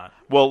hope not.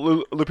 Well,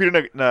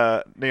 Lupita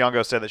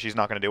Nyong'o said that she's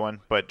not going to do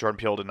one, but Jordan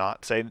Peele did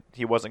not say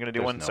he wasn't going to do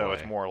There's one, no so way.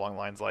 it's more along the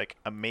lines like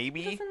a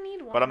maybe. Doesn't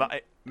need one. But I'm not.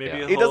 Maybe Yeah.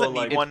 he'll He doesn't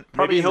like, need one.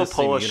 Probably Maybe in he'll the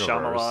pull a same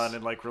universe. Shyamalan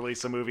and like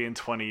release a movie in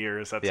 20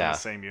 years that's in Yeah. the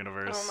same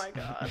universe. Oh my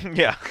god.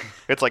 Yeah,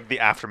 it's like the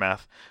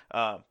aftermath.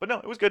 But no,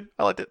 it was good.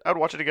 I liked it. I would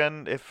watch it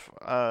again if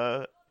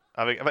I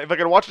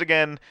could watch it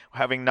again,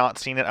 having not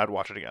seen it. I'd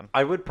watch it again.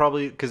 I would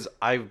probably, because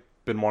I've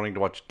been wanting to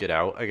watch Get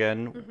Out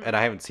again, and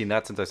I haven't seen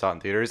that since I saw it in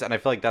theaters, and I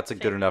feel like that's a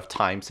good enough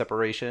time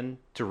separation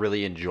to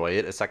really enjoy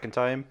it a second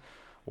time.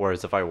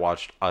 Whereas if I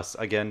watched Us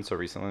again so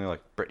recently,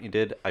 like Brittany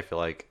did, I feel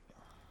like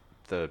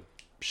the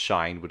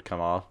shine would come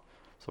off.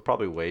 So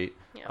probably wait.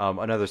 Yeah.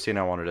 Another scene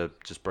I wanted to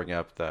just bring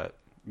up that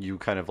you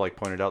kind of like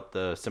pointed out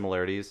the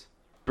similarities.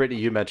 Brittany,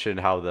 you mentioned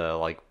how the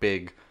like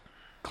big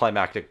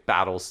climactic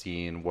battle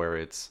scene where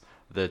it's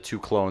the two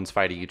clones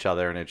fighting each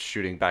other and it's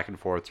shooting back and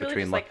forth It's really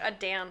between just like a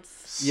dance.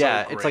 So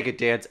yeah, it's like a great.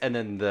 dance, and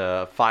then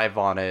the Five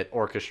on It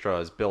orchestra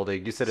is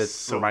building. You said it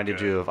So reminded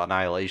good. you of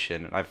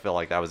Annihilation, and I feel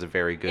like that was a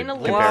very good In a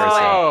loose comparison.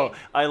 way. Wow,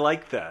 I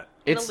like that.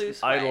 In a It's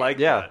loose I way. like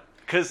Yeah. that.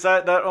 Because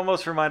that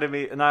almost reminded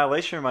me,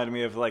 Annihilation reminded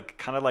me of like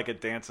kind of like a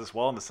dance as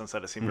well in the sense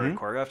that it seemed very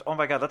choreographed. Oh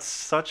my god, that's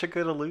such a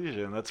good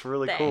illusion. That's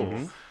really cool.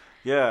 Thanks.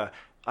 Yeah.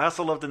 I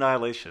also loved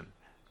Annihilation.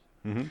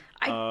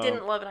 I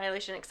didn't love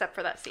Annihilation except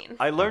for that scene.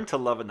 I learned to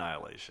love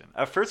Annihilation.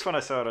 At first, when I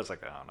saw it, I was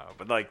like, I don't know,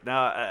 but like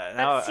now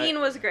that scene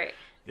was great.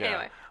 Yeah.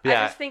 Anyway,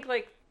 Yeah. I just think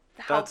like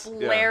how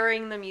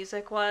blaring the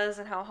music was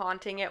and how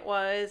haunting it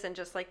was, and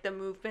just like the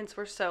movements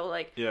were so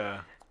like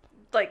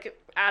like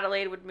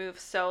Adelaide would move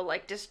so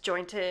like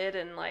disjointed,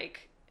 and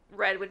like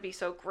Red would be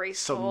so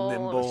graceful. So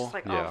nimble. It was just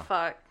like, oh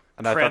fuck.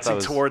 And I prancing thought that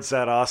was, towards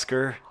that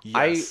Oscar.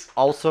 Yes. I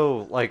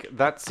also like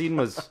that scene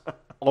was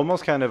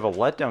almost kind of a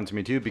letdown to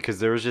me too, because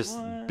there was just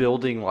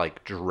building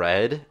like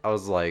dread. I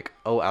was like,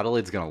 oh,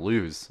 Adelaide's gonna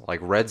lose. Like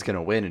Red's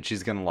gonna win, and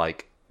she's gonna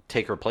like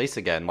take her place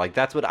again. Like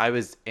that's what I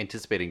was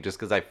anticipating, just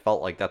because I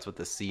felt like that's what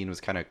the scene was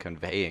kind of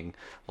conveying.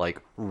 Like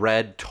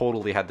Red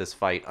totally had this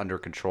fight under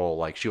control.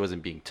 Like she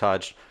wasn't being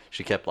touched.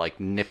 She kept like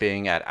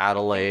nipping at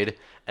Adelaide,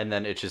 and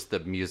then it's just the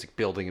music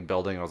building and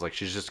building. I was like,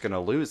 she's just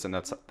gonna lose, and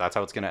that's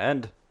how it's gonna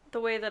end. The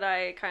way that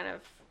I kind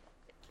of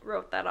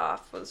wrote that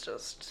off was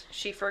just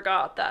she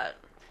forgot that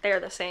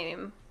they're the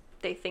same.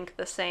 They think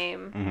the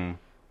same. Mm-hmm.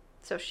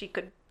 So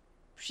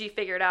she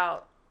figured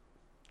out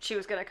she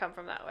was gonna come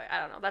from that way. I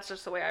don't know. That's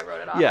just the way I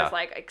wrote it off. Yeah. As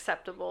like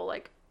acceptable.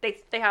 Like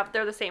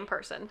they're the same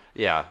person.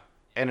 Yeah.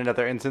 And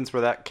another instance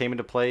where that came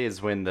into play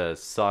is when the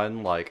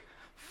son like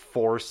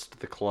forced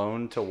the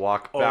clone to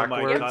walk backwards.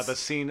 Oh my god, the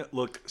scene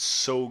looked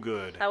so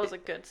good. That was a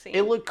good scene.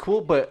 It looked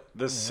cool, but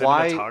the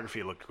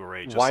cinematography looked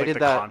great. Just why like did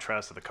the that...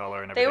 contrast of the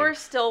color and they everything. were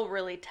still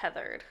really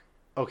tethered.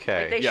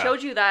 Okay. Like, they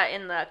showed you that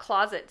in the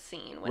closet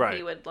scene when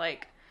he would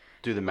like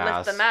do the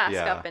mask, lift the mask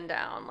up and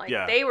down. Like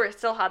they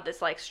still had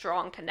this like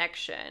strong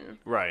connection.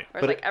 Right.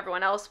 Whereas like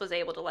everyone else was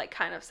able to like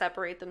kind of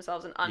separate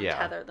themselves and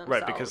untether themselves.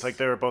 Right, because like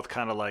they were both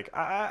kind of like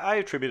I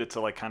attribute it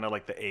to like kind of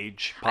like the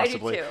age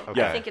possibly. I do too.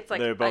 Okay. I think it's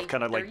like they're both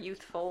kind of they're like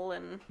youthful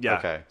and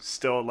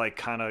still like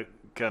kind of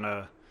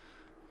gonna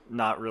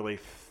not really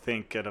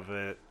think of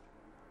it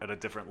at a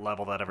different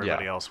level that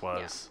everybody else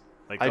was.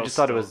 Like I just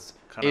thought it was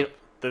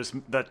there's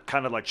that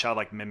kind of like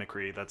childlike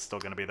mimicry that's still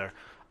gonna be there.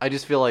 I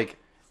just feel like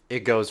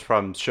it goes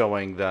from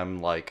showing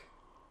them like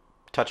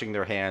touching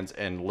their hands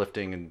and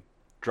lifting and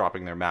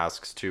dropping their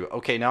masks to,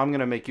 okay, now I'm going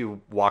to make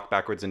you walk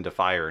backwards into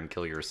fire and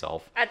kill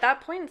yourself. At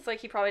that point, it's like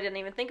he probably didn't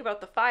even think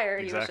about the fire.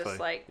 Exactly. He was just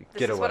like,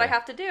 this is what I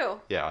have to do.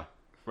 Yeah.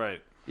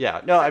 Right.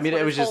 Yeah. No, that's I mean,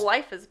 what it was his just... whole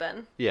life has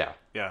been. Yeah.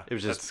 Yeah. It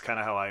was just... That's kind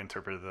of how I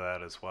interpreted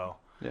that as well.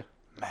 Yeah.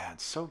 Man,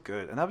 so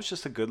good. And that was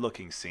just a good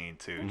looking scene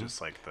too. Mm-hmm.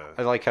 Just like the...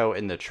 I like how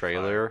in the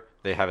trailer,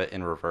 they have it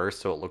in reverse,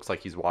 so it looks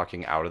like he's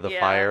walking out of the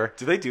fire.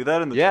 Do they do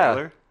that in the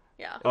trailer?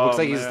 Yeah. It looks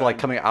like he's like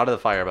coming out of the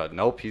fire, but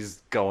nope,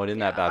 he's going in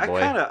that bad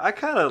boy. I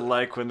kind of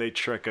like when they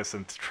trick us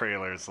into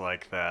trailers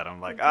like that. I'm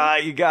like,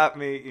 you got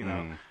me. You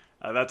know,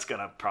 that's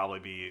gonna probably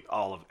be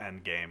all of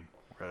Endgame.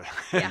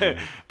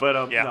 But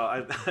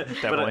no,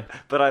 definitely.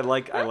 But I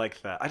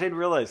like that. I didn't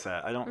realize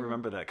that. I don't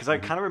remember that because I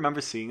kind of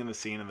remember seeing the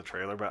scene in the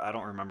trailer, but I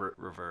don't remember it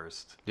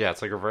reversed. Yeah,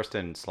 it's like reversed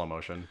in slow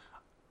motion.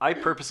 I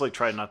purposely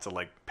tried not to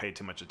like pay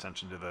too much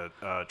attention to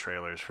the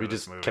trailers for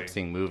this movie. We just kept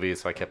seeing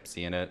movies, so I kept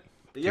seeing it.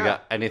 Yeah. You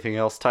got anything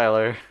else,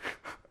 Tyler?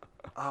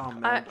 Oh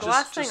man! The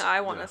last thing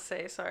I want to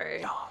say, sorry.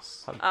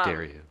 Yes. How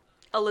dare you?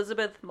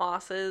 Elizabeth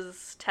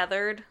Moss's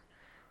Tethered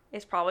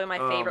is probably my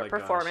favorite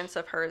performance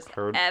of hers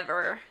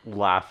ever.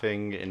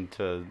 Laughing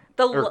into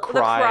the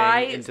cry,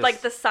 into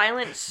like the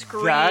silent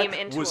scream that into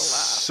a laugh. Was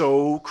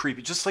so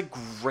creepy. Just like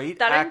great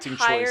acting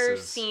choices. That entire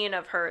scene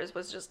of hers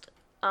was just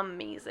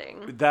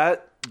amazing.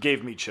 That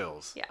gave me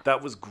chills. Yeah.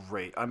 That was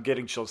great. I'm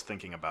getting chills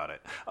thinking about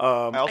it. I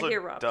also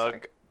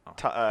dug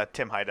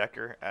Tim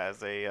Heidecker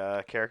as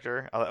a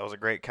character. I thought that was a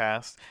great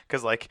cast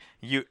because like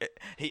him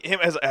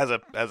as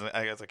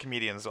a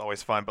comedian is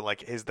always fun, but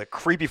like the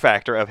creepy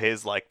factor of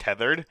his like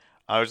tethered,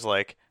 I was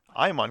like,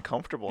 I'm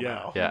uncomfortable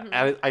now. Yeah,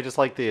 and I just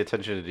like the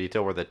attention to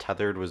detail where the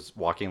tethered was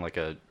walking like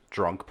a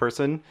drunk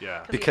person.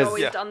 Yeah, because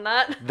he's always done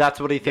that. That's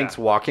what he thinks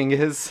walking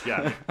is.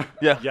 Yeah,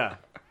 yeah.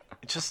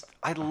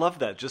 I love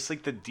that. Just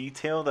like the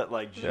detail that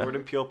like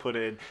Jordan Peele put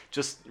in,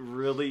 just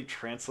really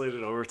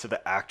translated over to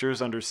the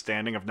actors'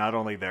 understanding of not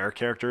only their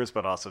characters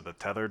but also the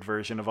tethered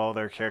version of all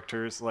their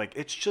characters. Like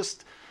it's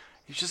just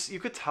you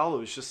could tell it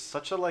was just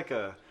such a like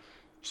a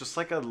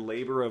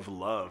labor of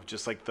love,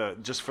 just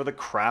for the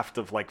craft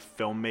of like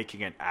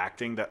filmmaking and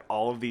acting, that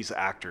all of these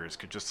actors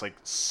could just like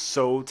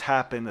so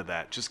tap into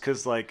that. Just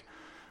because like,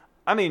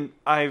 I mean,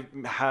 I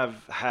have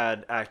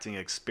had acting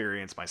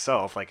experience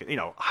myself, like, you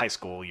know, high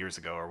school years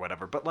ago or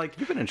whatever. But like,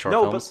 you've been in short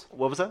films. But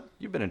what was that?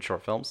 You've been in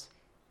short films.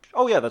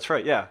 Oh yeah, that's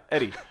right. Yeah,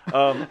 Eddie.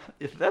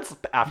 That's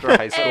after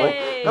high school.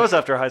 Hey. That was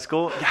after high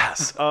school.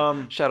 Yes.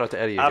 Shout out to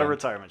Eddie. Out of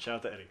retirement. Shout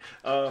out to Eddie.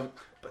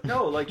 But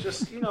no, like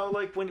just, you know,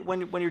 like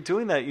when you're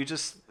doing that, you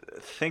just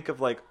think of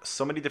like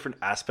so many different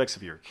aspects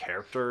of your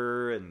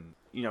character and,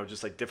 you know,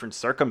 just like different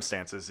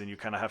circumstances, and you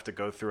kind of have to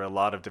go through a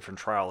lot of different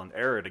trial and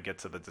error to get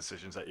to the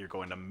decisions that you're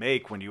going to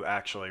make when you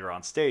actually are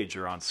on stage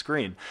or on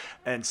screen.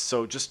 And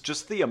so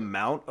just the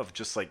amount of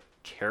just like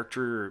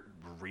character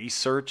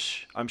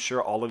research I'm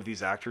sure all of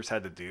these actors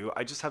had to do,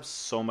 I just have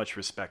so much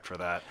respect for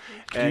that.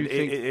 And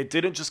it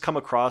didn't just come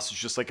across as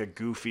just like a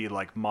goofy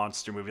like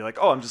monster movie, like,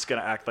 oh, I'm just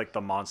gonna act like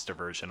the monster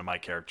version of my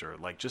character.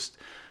 Like just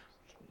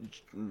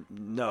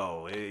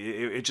No,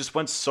 it just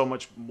went so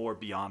much more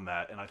beyond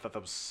that, and I thought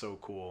that was so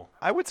cool.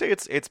 I would say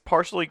it's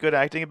partially good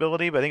acting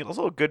ability, but I think it's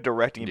also good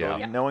directing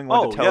ability, Yeah. knowing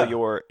when to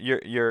tell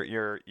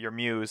yeah. your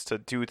muse to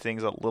do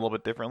things a little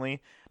bit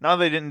differently. Not that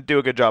they didn't do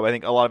a good job. I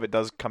think a lot of it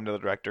does come to the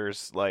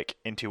director's like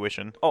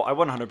intuition. Oh, I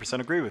 100%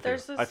 agree with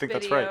There's you. this I think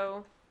video that's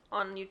right.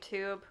 on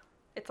YouTube.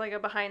 It's like a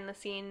behind the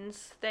scenes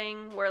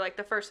thing where like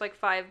the first like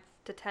 5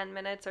 to 10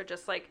 minutes are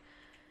just like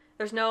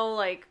there's no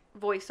like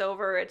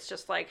voiceover. It's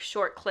just like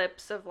short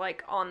clips of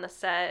like on the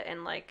set,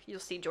 and like you'll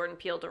see Jordan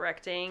Peele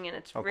directing, and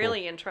it's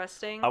really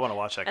interesting. I want to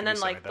watch that. And then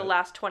like the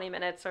last 20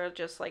 minutes are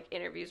just like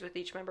interviews with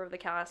each member of the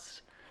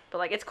cast. But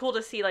like it's cool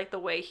to see like the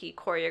way he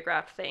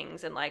choreographed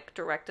things and like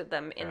directed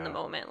them in the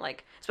moment,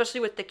 like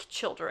especially with the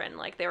children,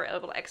 like they were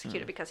able to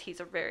execute it because he's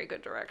a very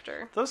good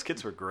director. Those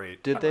kids were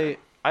great. Did they?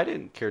 I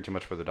didn't care too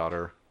much for the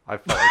daughter. I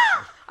felt like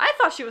I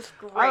thought she was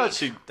great. I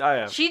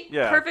thought she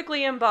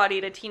perfectly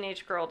embodied a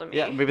teenage girl to me.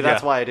 yeah, maybe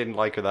that's why I didn't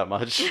like her that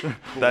much.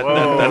 That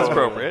is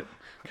appropriate.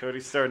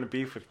 Cody's starting to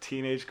beef with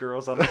teenage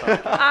girls on the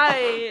podcast.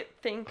 I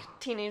think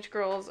teenage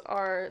girls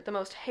are the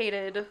most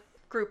hated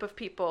group of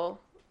people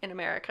in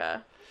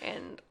America,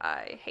 and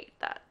I hate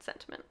that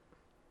sentiment.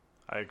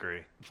 I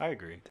agree.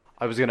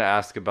 I was gonna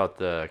ask about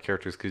the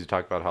characters because you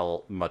talked about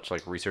how much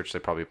like research they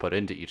probably put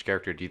into each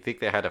character. Do you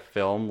think they had to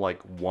film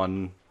like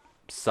one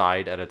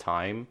side at a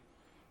time?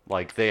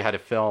 Like they had to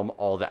film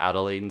all the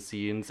Adelaide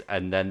scenes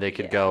and then they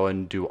could go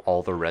and do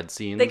all the red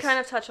scenes. They kind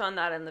of touch on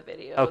that in the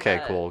video.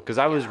 Okay, cool. Because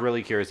I was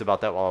really curious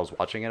about that while I was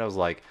watching it. I was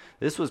like,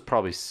 this was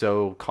probably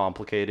so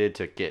complicated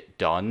to get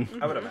done.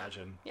 I would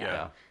imagine.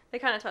 Yeah. They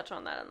kind of touch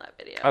on that in that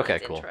video. Okay,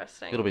 it's cool.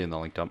 Interesting. It'll be in the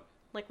link dump.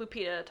 Like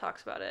Lupita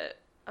talks about it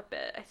a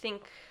bit. I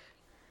think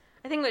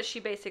what she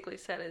basically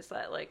said is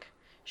that like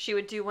she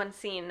would do one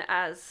scene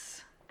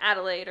as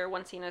Adelaide or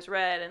one scene as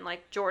Red, and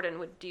like Jordan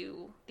would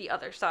do the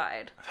other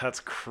side. That's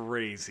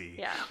crazy.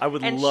 Yeah. I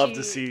would love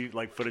to see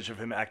like footage of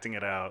him acting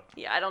it out.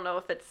 Yeah, I don't know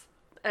if it's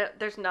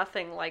there's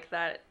nothing like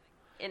that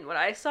in what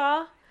I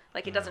saw.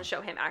 Like it doesn't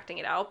show him acting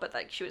it out, but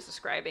like she was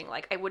describing,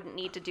 like I wouldn't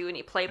need to do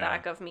any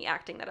playback of me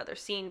acting that other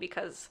scene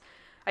because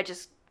I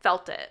just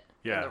felt it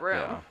in the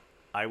room. Yeah.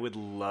 I would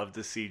love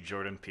to see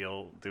Jordan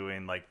Peele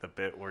doing like the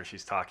bit where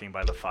she's talking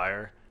by the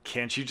fire.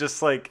 Can't you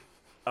just like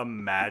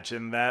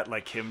imagine that,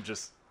 like him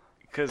just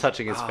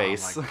touching his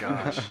face? Oh my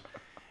gosh.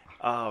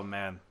 Oh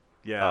man.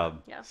 Yeah.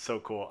 So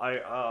cool.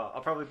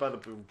 I'll probably buy the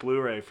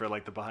Blu-ray for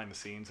like the behind the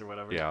scenes or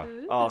whatever. Yeah.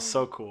 Ooh. Oh,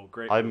 so cool.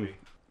 Great I'm movie.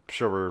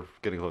 sure we're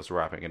getting close to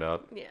wrapping it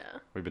up. Yeah.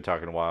 We've been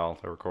talking a while.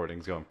 The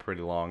recording's going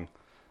pretty long.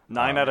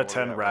 9 out of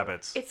 10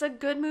 rabbits. It's a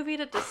good movie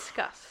to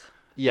discuss.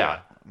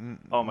 Yeah.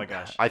 Oh my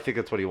gosh. I think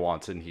that's what he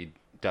wants, and he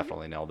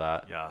definitely nailed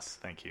that. Yes,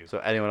 thank you. So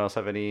anyone else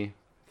have any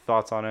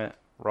thoughts on it?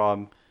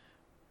 Rob?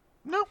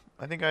 No,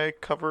 I think I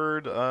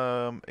covered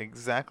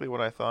exactly what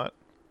I thought.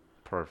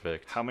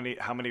 Perfect. How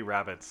many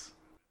rabbits?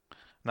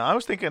 No, I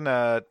was thinking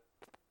Michael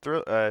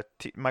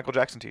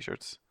Jackson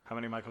t-shirts. How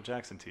many Michael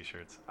Jackson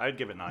t-shirts? I'd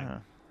give it 9. Yeah.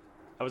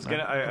 I was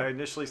gonna. I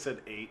initially said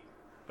 8,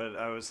 but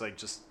I was like,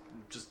 just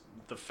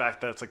the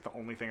fact that it's like the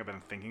only thing I've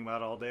been thinking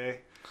about all day.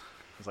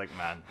 I was like,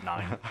 man,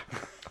 9.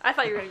 I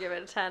thought you were gonna give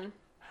it a 10.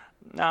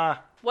 Nah.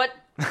 What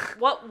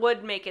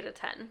would make it a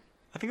 10?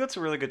 I think that's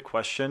a really good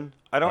question.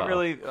 I don't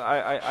really.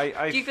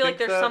 I Do you feel like think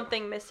there's that...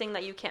 something missing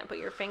that you can't put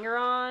your finger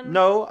on?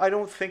 No, I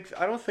don't think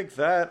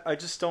that. I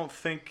just don't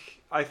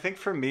think. I think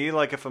for me,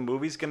 like, if a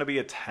movie's gonna be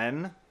a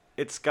 10,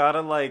 it's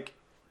gotta like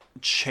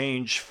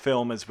change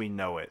film as we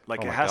know it.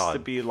 Like, it has to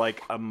be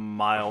like a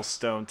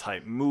milestone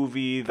type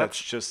movie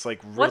that's just like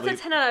really. What's a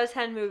 10 out of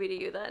 10 movie to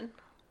you then?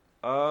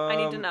 I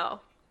need to know.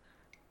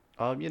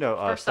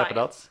 Step It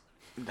Up.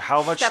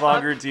 How much Step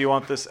longer Up? do you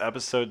want this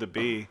episode to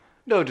be?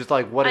 No, just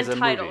like what is a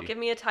title. movie? Give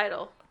me a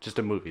title. Just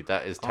a movie.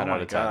 That is 10 oh out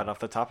my of 10. god! Off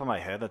the top of my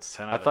head, that's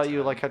 10 out I of 10. thought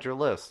you like had your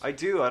list. I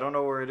do. I don't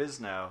know where it is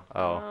now.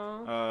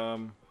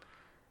 Oh.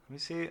 Let me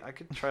see. I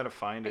could try to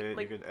find it.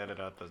 Like- You could edit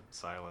out the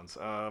silence.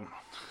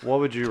 What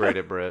would you rate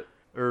it, Britt?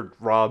 Or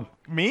Rob?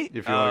 Me?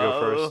 If you want to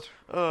go first.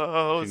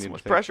 Oh, If you so need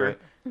much to think pressure.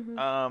 for it.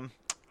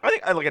 I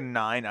think I like a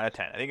 9 out of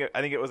 10.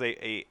 I think it was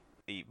a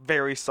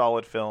very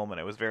solid film, and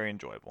it was very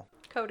enjoyable.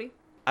 Cody.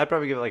 I'd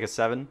probably give it like a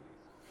 7.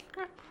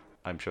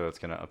 I'm sure that's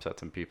going to upset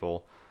some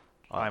people.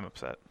 I'm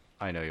upset.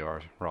 I know you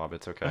are, Rob.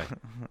 It's okay.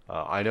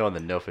 I know on the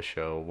Nofa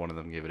show, one of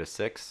them gave it a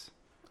 6.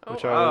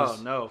 Which I oh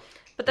was... no!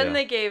 But then Yeah.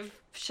 they gave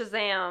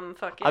Shazam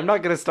fucking. I'm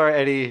not going to start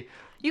any...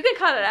 You can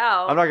cut it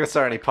out. I'm not going to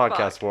start any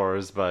podcast Fuck.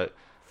 wars, but...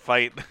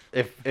 Fight.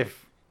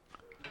 If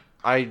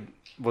I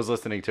was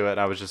listening to it and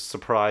I was just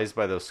surprised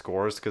by those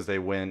scores because they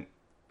went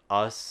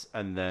Us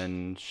and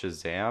then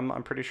Shazam,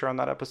 I'm pretty sure, on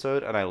that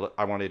episode, and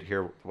I wanted to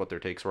hear what their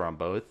takes were on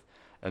both.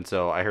 And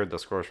so I heard the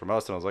scores from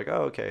Us and I was like,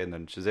 oh, okay. And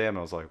then Shazam, and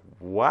I was like,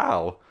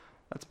 wow,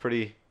 that's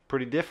pretty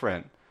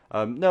different.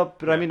 No,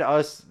 but I mean,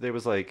 Us, there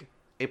was like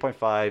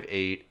 8.5,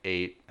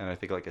 8, and I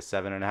think like a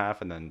 7.5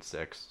 and then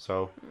 6.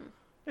 So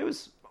it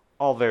was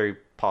all very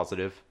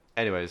positive.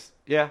 Anyways,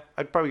 yeah,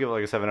 I'd probably give it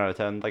like a 7 out of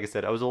 10. Like I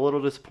said, I was a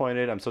little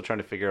disappointed. I'm still trying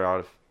to figure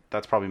out if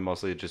that's probably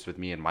mostly just with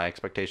me and my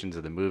expectations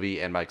of the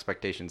movie and my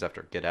expectations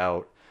after Get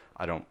Out.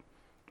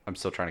 I'm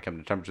still trying to come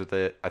to terms with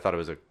it. I thought it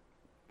was a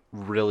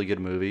really good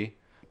movie,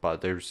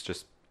 but there's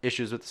just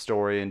issues with the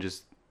story and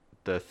just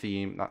the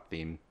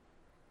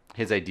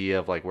his idea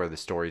of like where the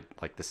story,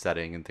 like the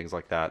setting and things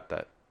like that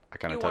I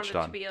kind of touched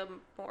on. You wanted it to be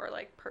a more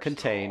like personal,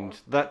 contained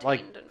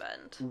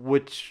event.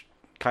 Which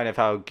kind of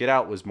how Get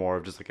Out was more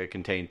of just like a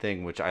contained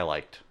thing, which I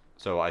liked.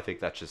 So I think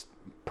that's just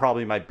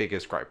probably my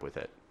biggest gripe with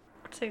it.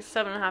 I'd say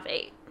 7.5,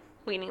 8,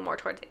 leaning more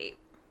towards 8.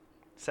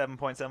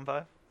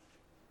 7.75.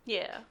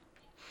 Yeah,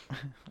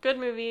 good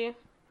movie,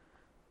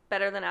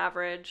 better than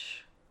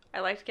average.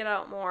 I liked Get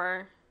Out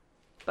more,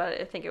 but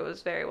I think it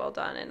was very well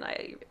done, and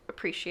I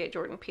appreciate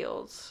Jordan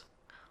Peele's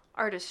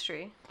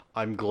artistry.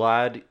 I'm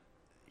glad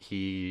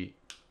he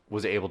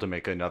was able to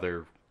make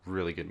another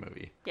really good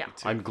movie. Yeah.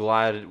 I'm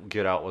glad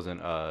Get Out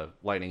wasn't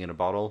lightning in a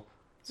bottle,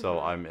 so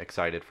I'm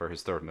excited for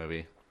his third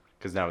movie,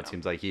 because now it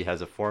seems like he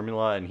has a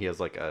formula and he has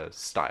like a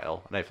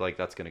style, and I feel like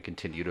that's going to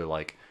continue to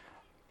like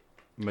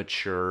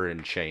mature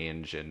and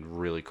change in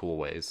really cool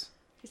ways.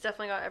 He's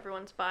definitely got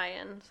everyone's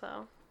buy-in,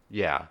 so.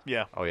 Yeah.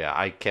 Yeah. Oh yeah,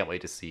 I can't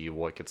wait to see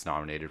what gets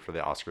nominated for the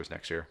Oscars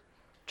next year.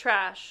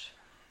 Trash,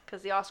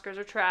 because the Oscars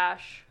are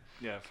trash.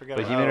 Yeah, forget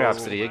Bohemian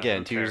Rhapsody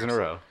again, 2 years in a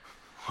row.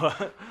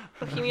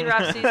 Bohemian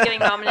Rhapsody's getting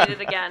nominated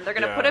again. They're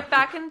gonna put it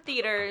back in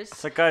theaters.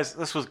 It's like, guys,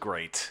 this was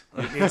great.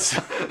 It's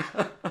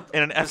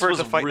in an effort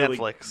to fight really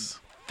Netflix.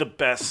 The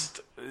best.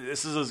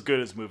 This is as good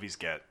as movies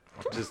get.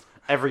 Just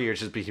every year,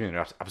 it's just Bohemian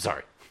Rhapsody. I'm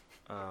sorry.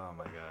 Oh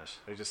my gosh!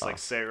 They just like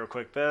say it real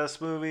quick.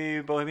 Best movie,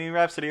 Bohemian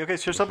Rhapsody. Okay,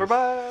 cheers, supper,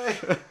 bye.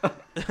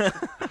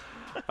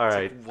 All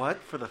right. Like, what,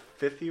 for the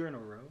 5th year in a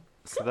row?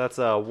 So that's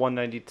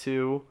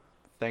 192.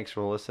 Thanks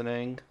for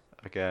listening.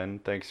 Again,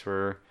 thanks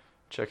for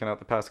checking out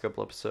the past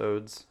couple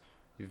episodes.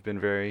 You've been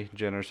very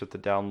generous with the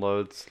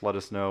downloads. Let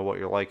us know what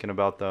you're liking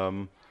about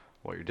them,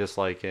 what you're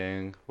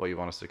disliking, what you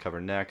want us to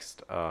cover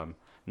next.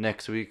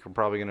 Next week, we're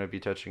probably going to be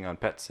touching on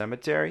Pet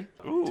Sematary.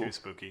 Ooh. Too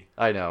spooky.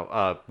 I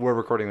know. We're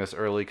recording this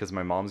early because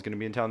my mom's going to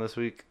be in town this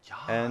week.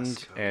 And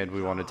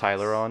we wanted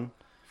Tyler on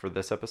for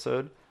this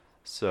episode.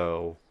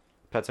 So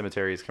Pet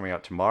Sematary is coming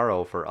out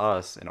tomorrow for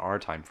us in our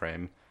time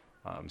frame.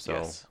 On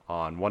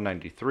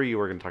 193,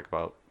 we're going to talk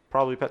about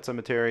probably Pet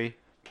Sematary,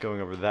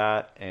 going over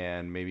that,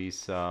 and maybe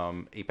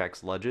some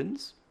Apex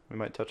Legends. We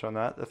might touch on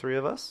that, the three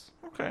of us.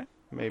 Okay.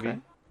 Maybe. Okay.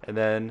 And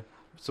then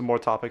some more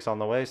topics on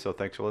the way, so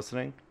thanks for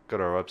listening. Go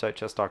to our website,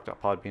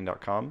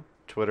 chesstalk.podbean.com,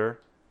 Twitter,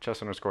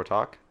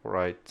 chess_talk, where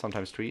I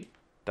sometimes tweet.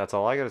 That's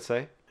all I got to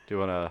say. Do you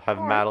want to have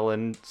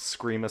Madeline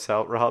scream us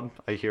out, Rob?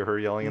 I hear her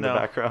yelling in the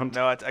background.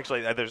 No, it's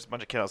actually, there's a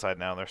bunch of kids outside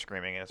now, and they're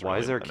screaming. And it's Why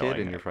really is there a kid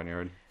annoying. in your front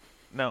yard?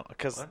 No,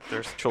 because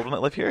there's children that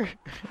live here.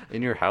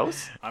 In your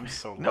house? I'm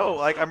so No,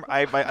 lost. like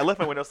I left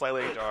my window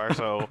slightly ajar,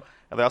 so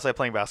they're outside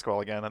playing basketball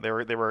again. They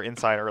were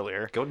inside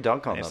earlier. Go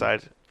dunk on them.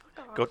 Inside.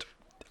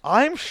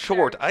 I'm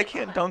short. I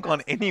can't dunk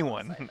on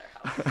anyone.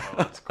 Oh,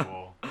 that's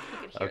cool.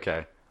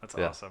 Okay. That's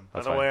Yeah, awesome. By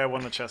that's the fine. way, I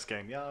won the chess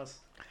game. Yes.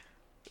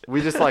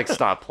 We just like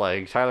stopped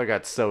playing. Tyler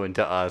got so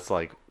into us,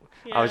 like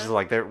I was Yeah. just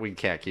like, "There, we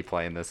can't keep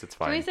playing this. It's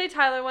fine." Can we say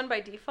Tyler won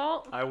by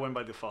default? I win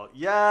by default.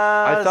 Yeah.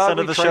 I thought End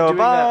we of the tried show. doing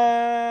Bye.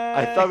 that.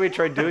 I thought we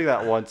tried doing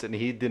that once, and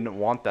he didn't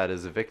want that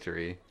as a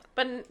victory.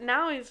 But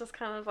now he's just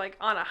kind of like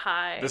on a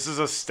high. This is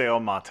a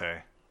stale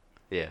mate.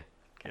 Yeah.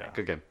 Yeah.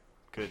 Good game.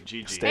 Good.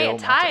 GG. Hey, Stale a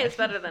tie Monte. is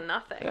better than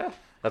nothing. Yeah.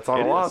 That's all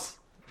It it is. was.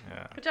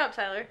 Yeah. Good job,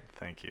 Tyler.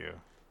 Thank you.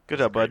 Good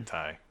job, Great bud.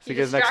 tie. See you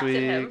You guys next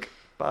distracted him. week.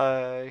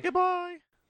 Bye. Goodbye.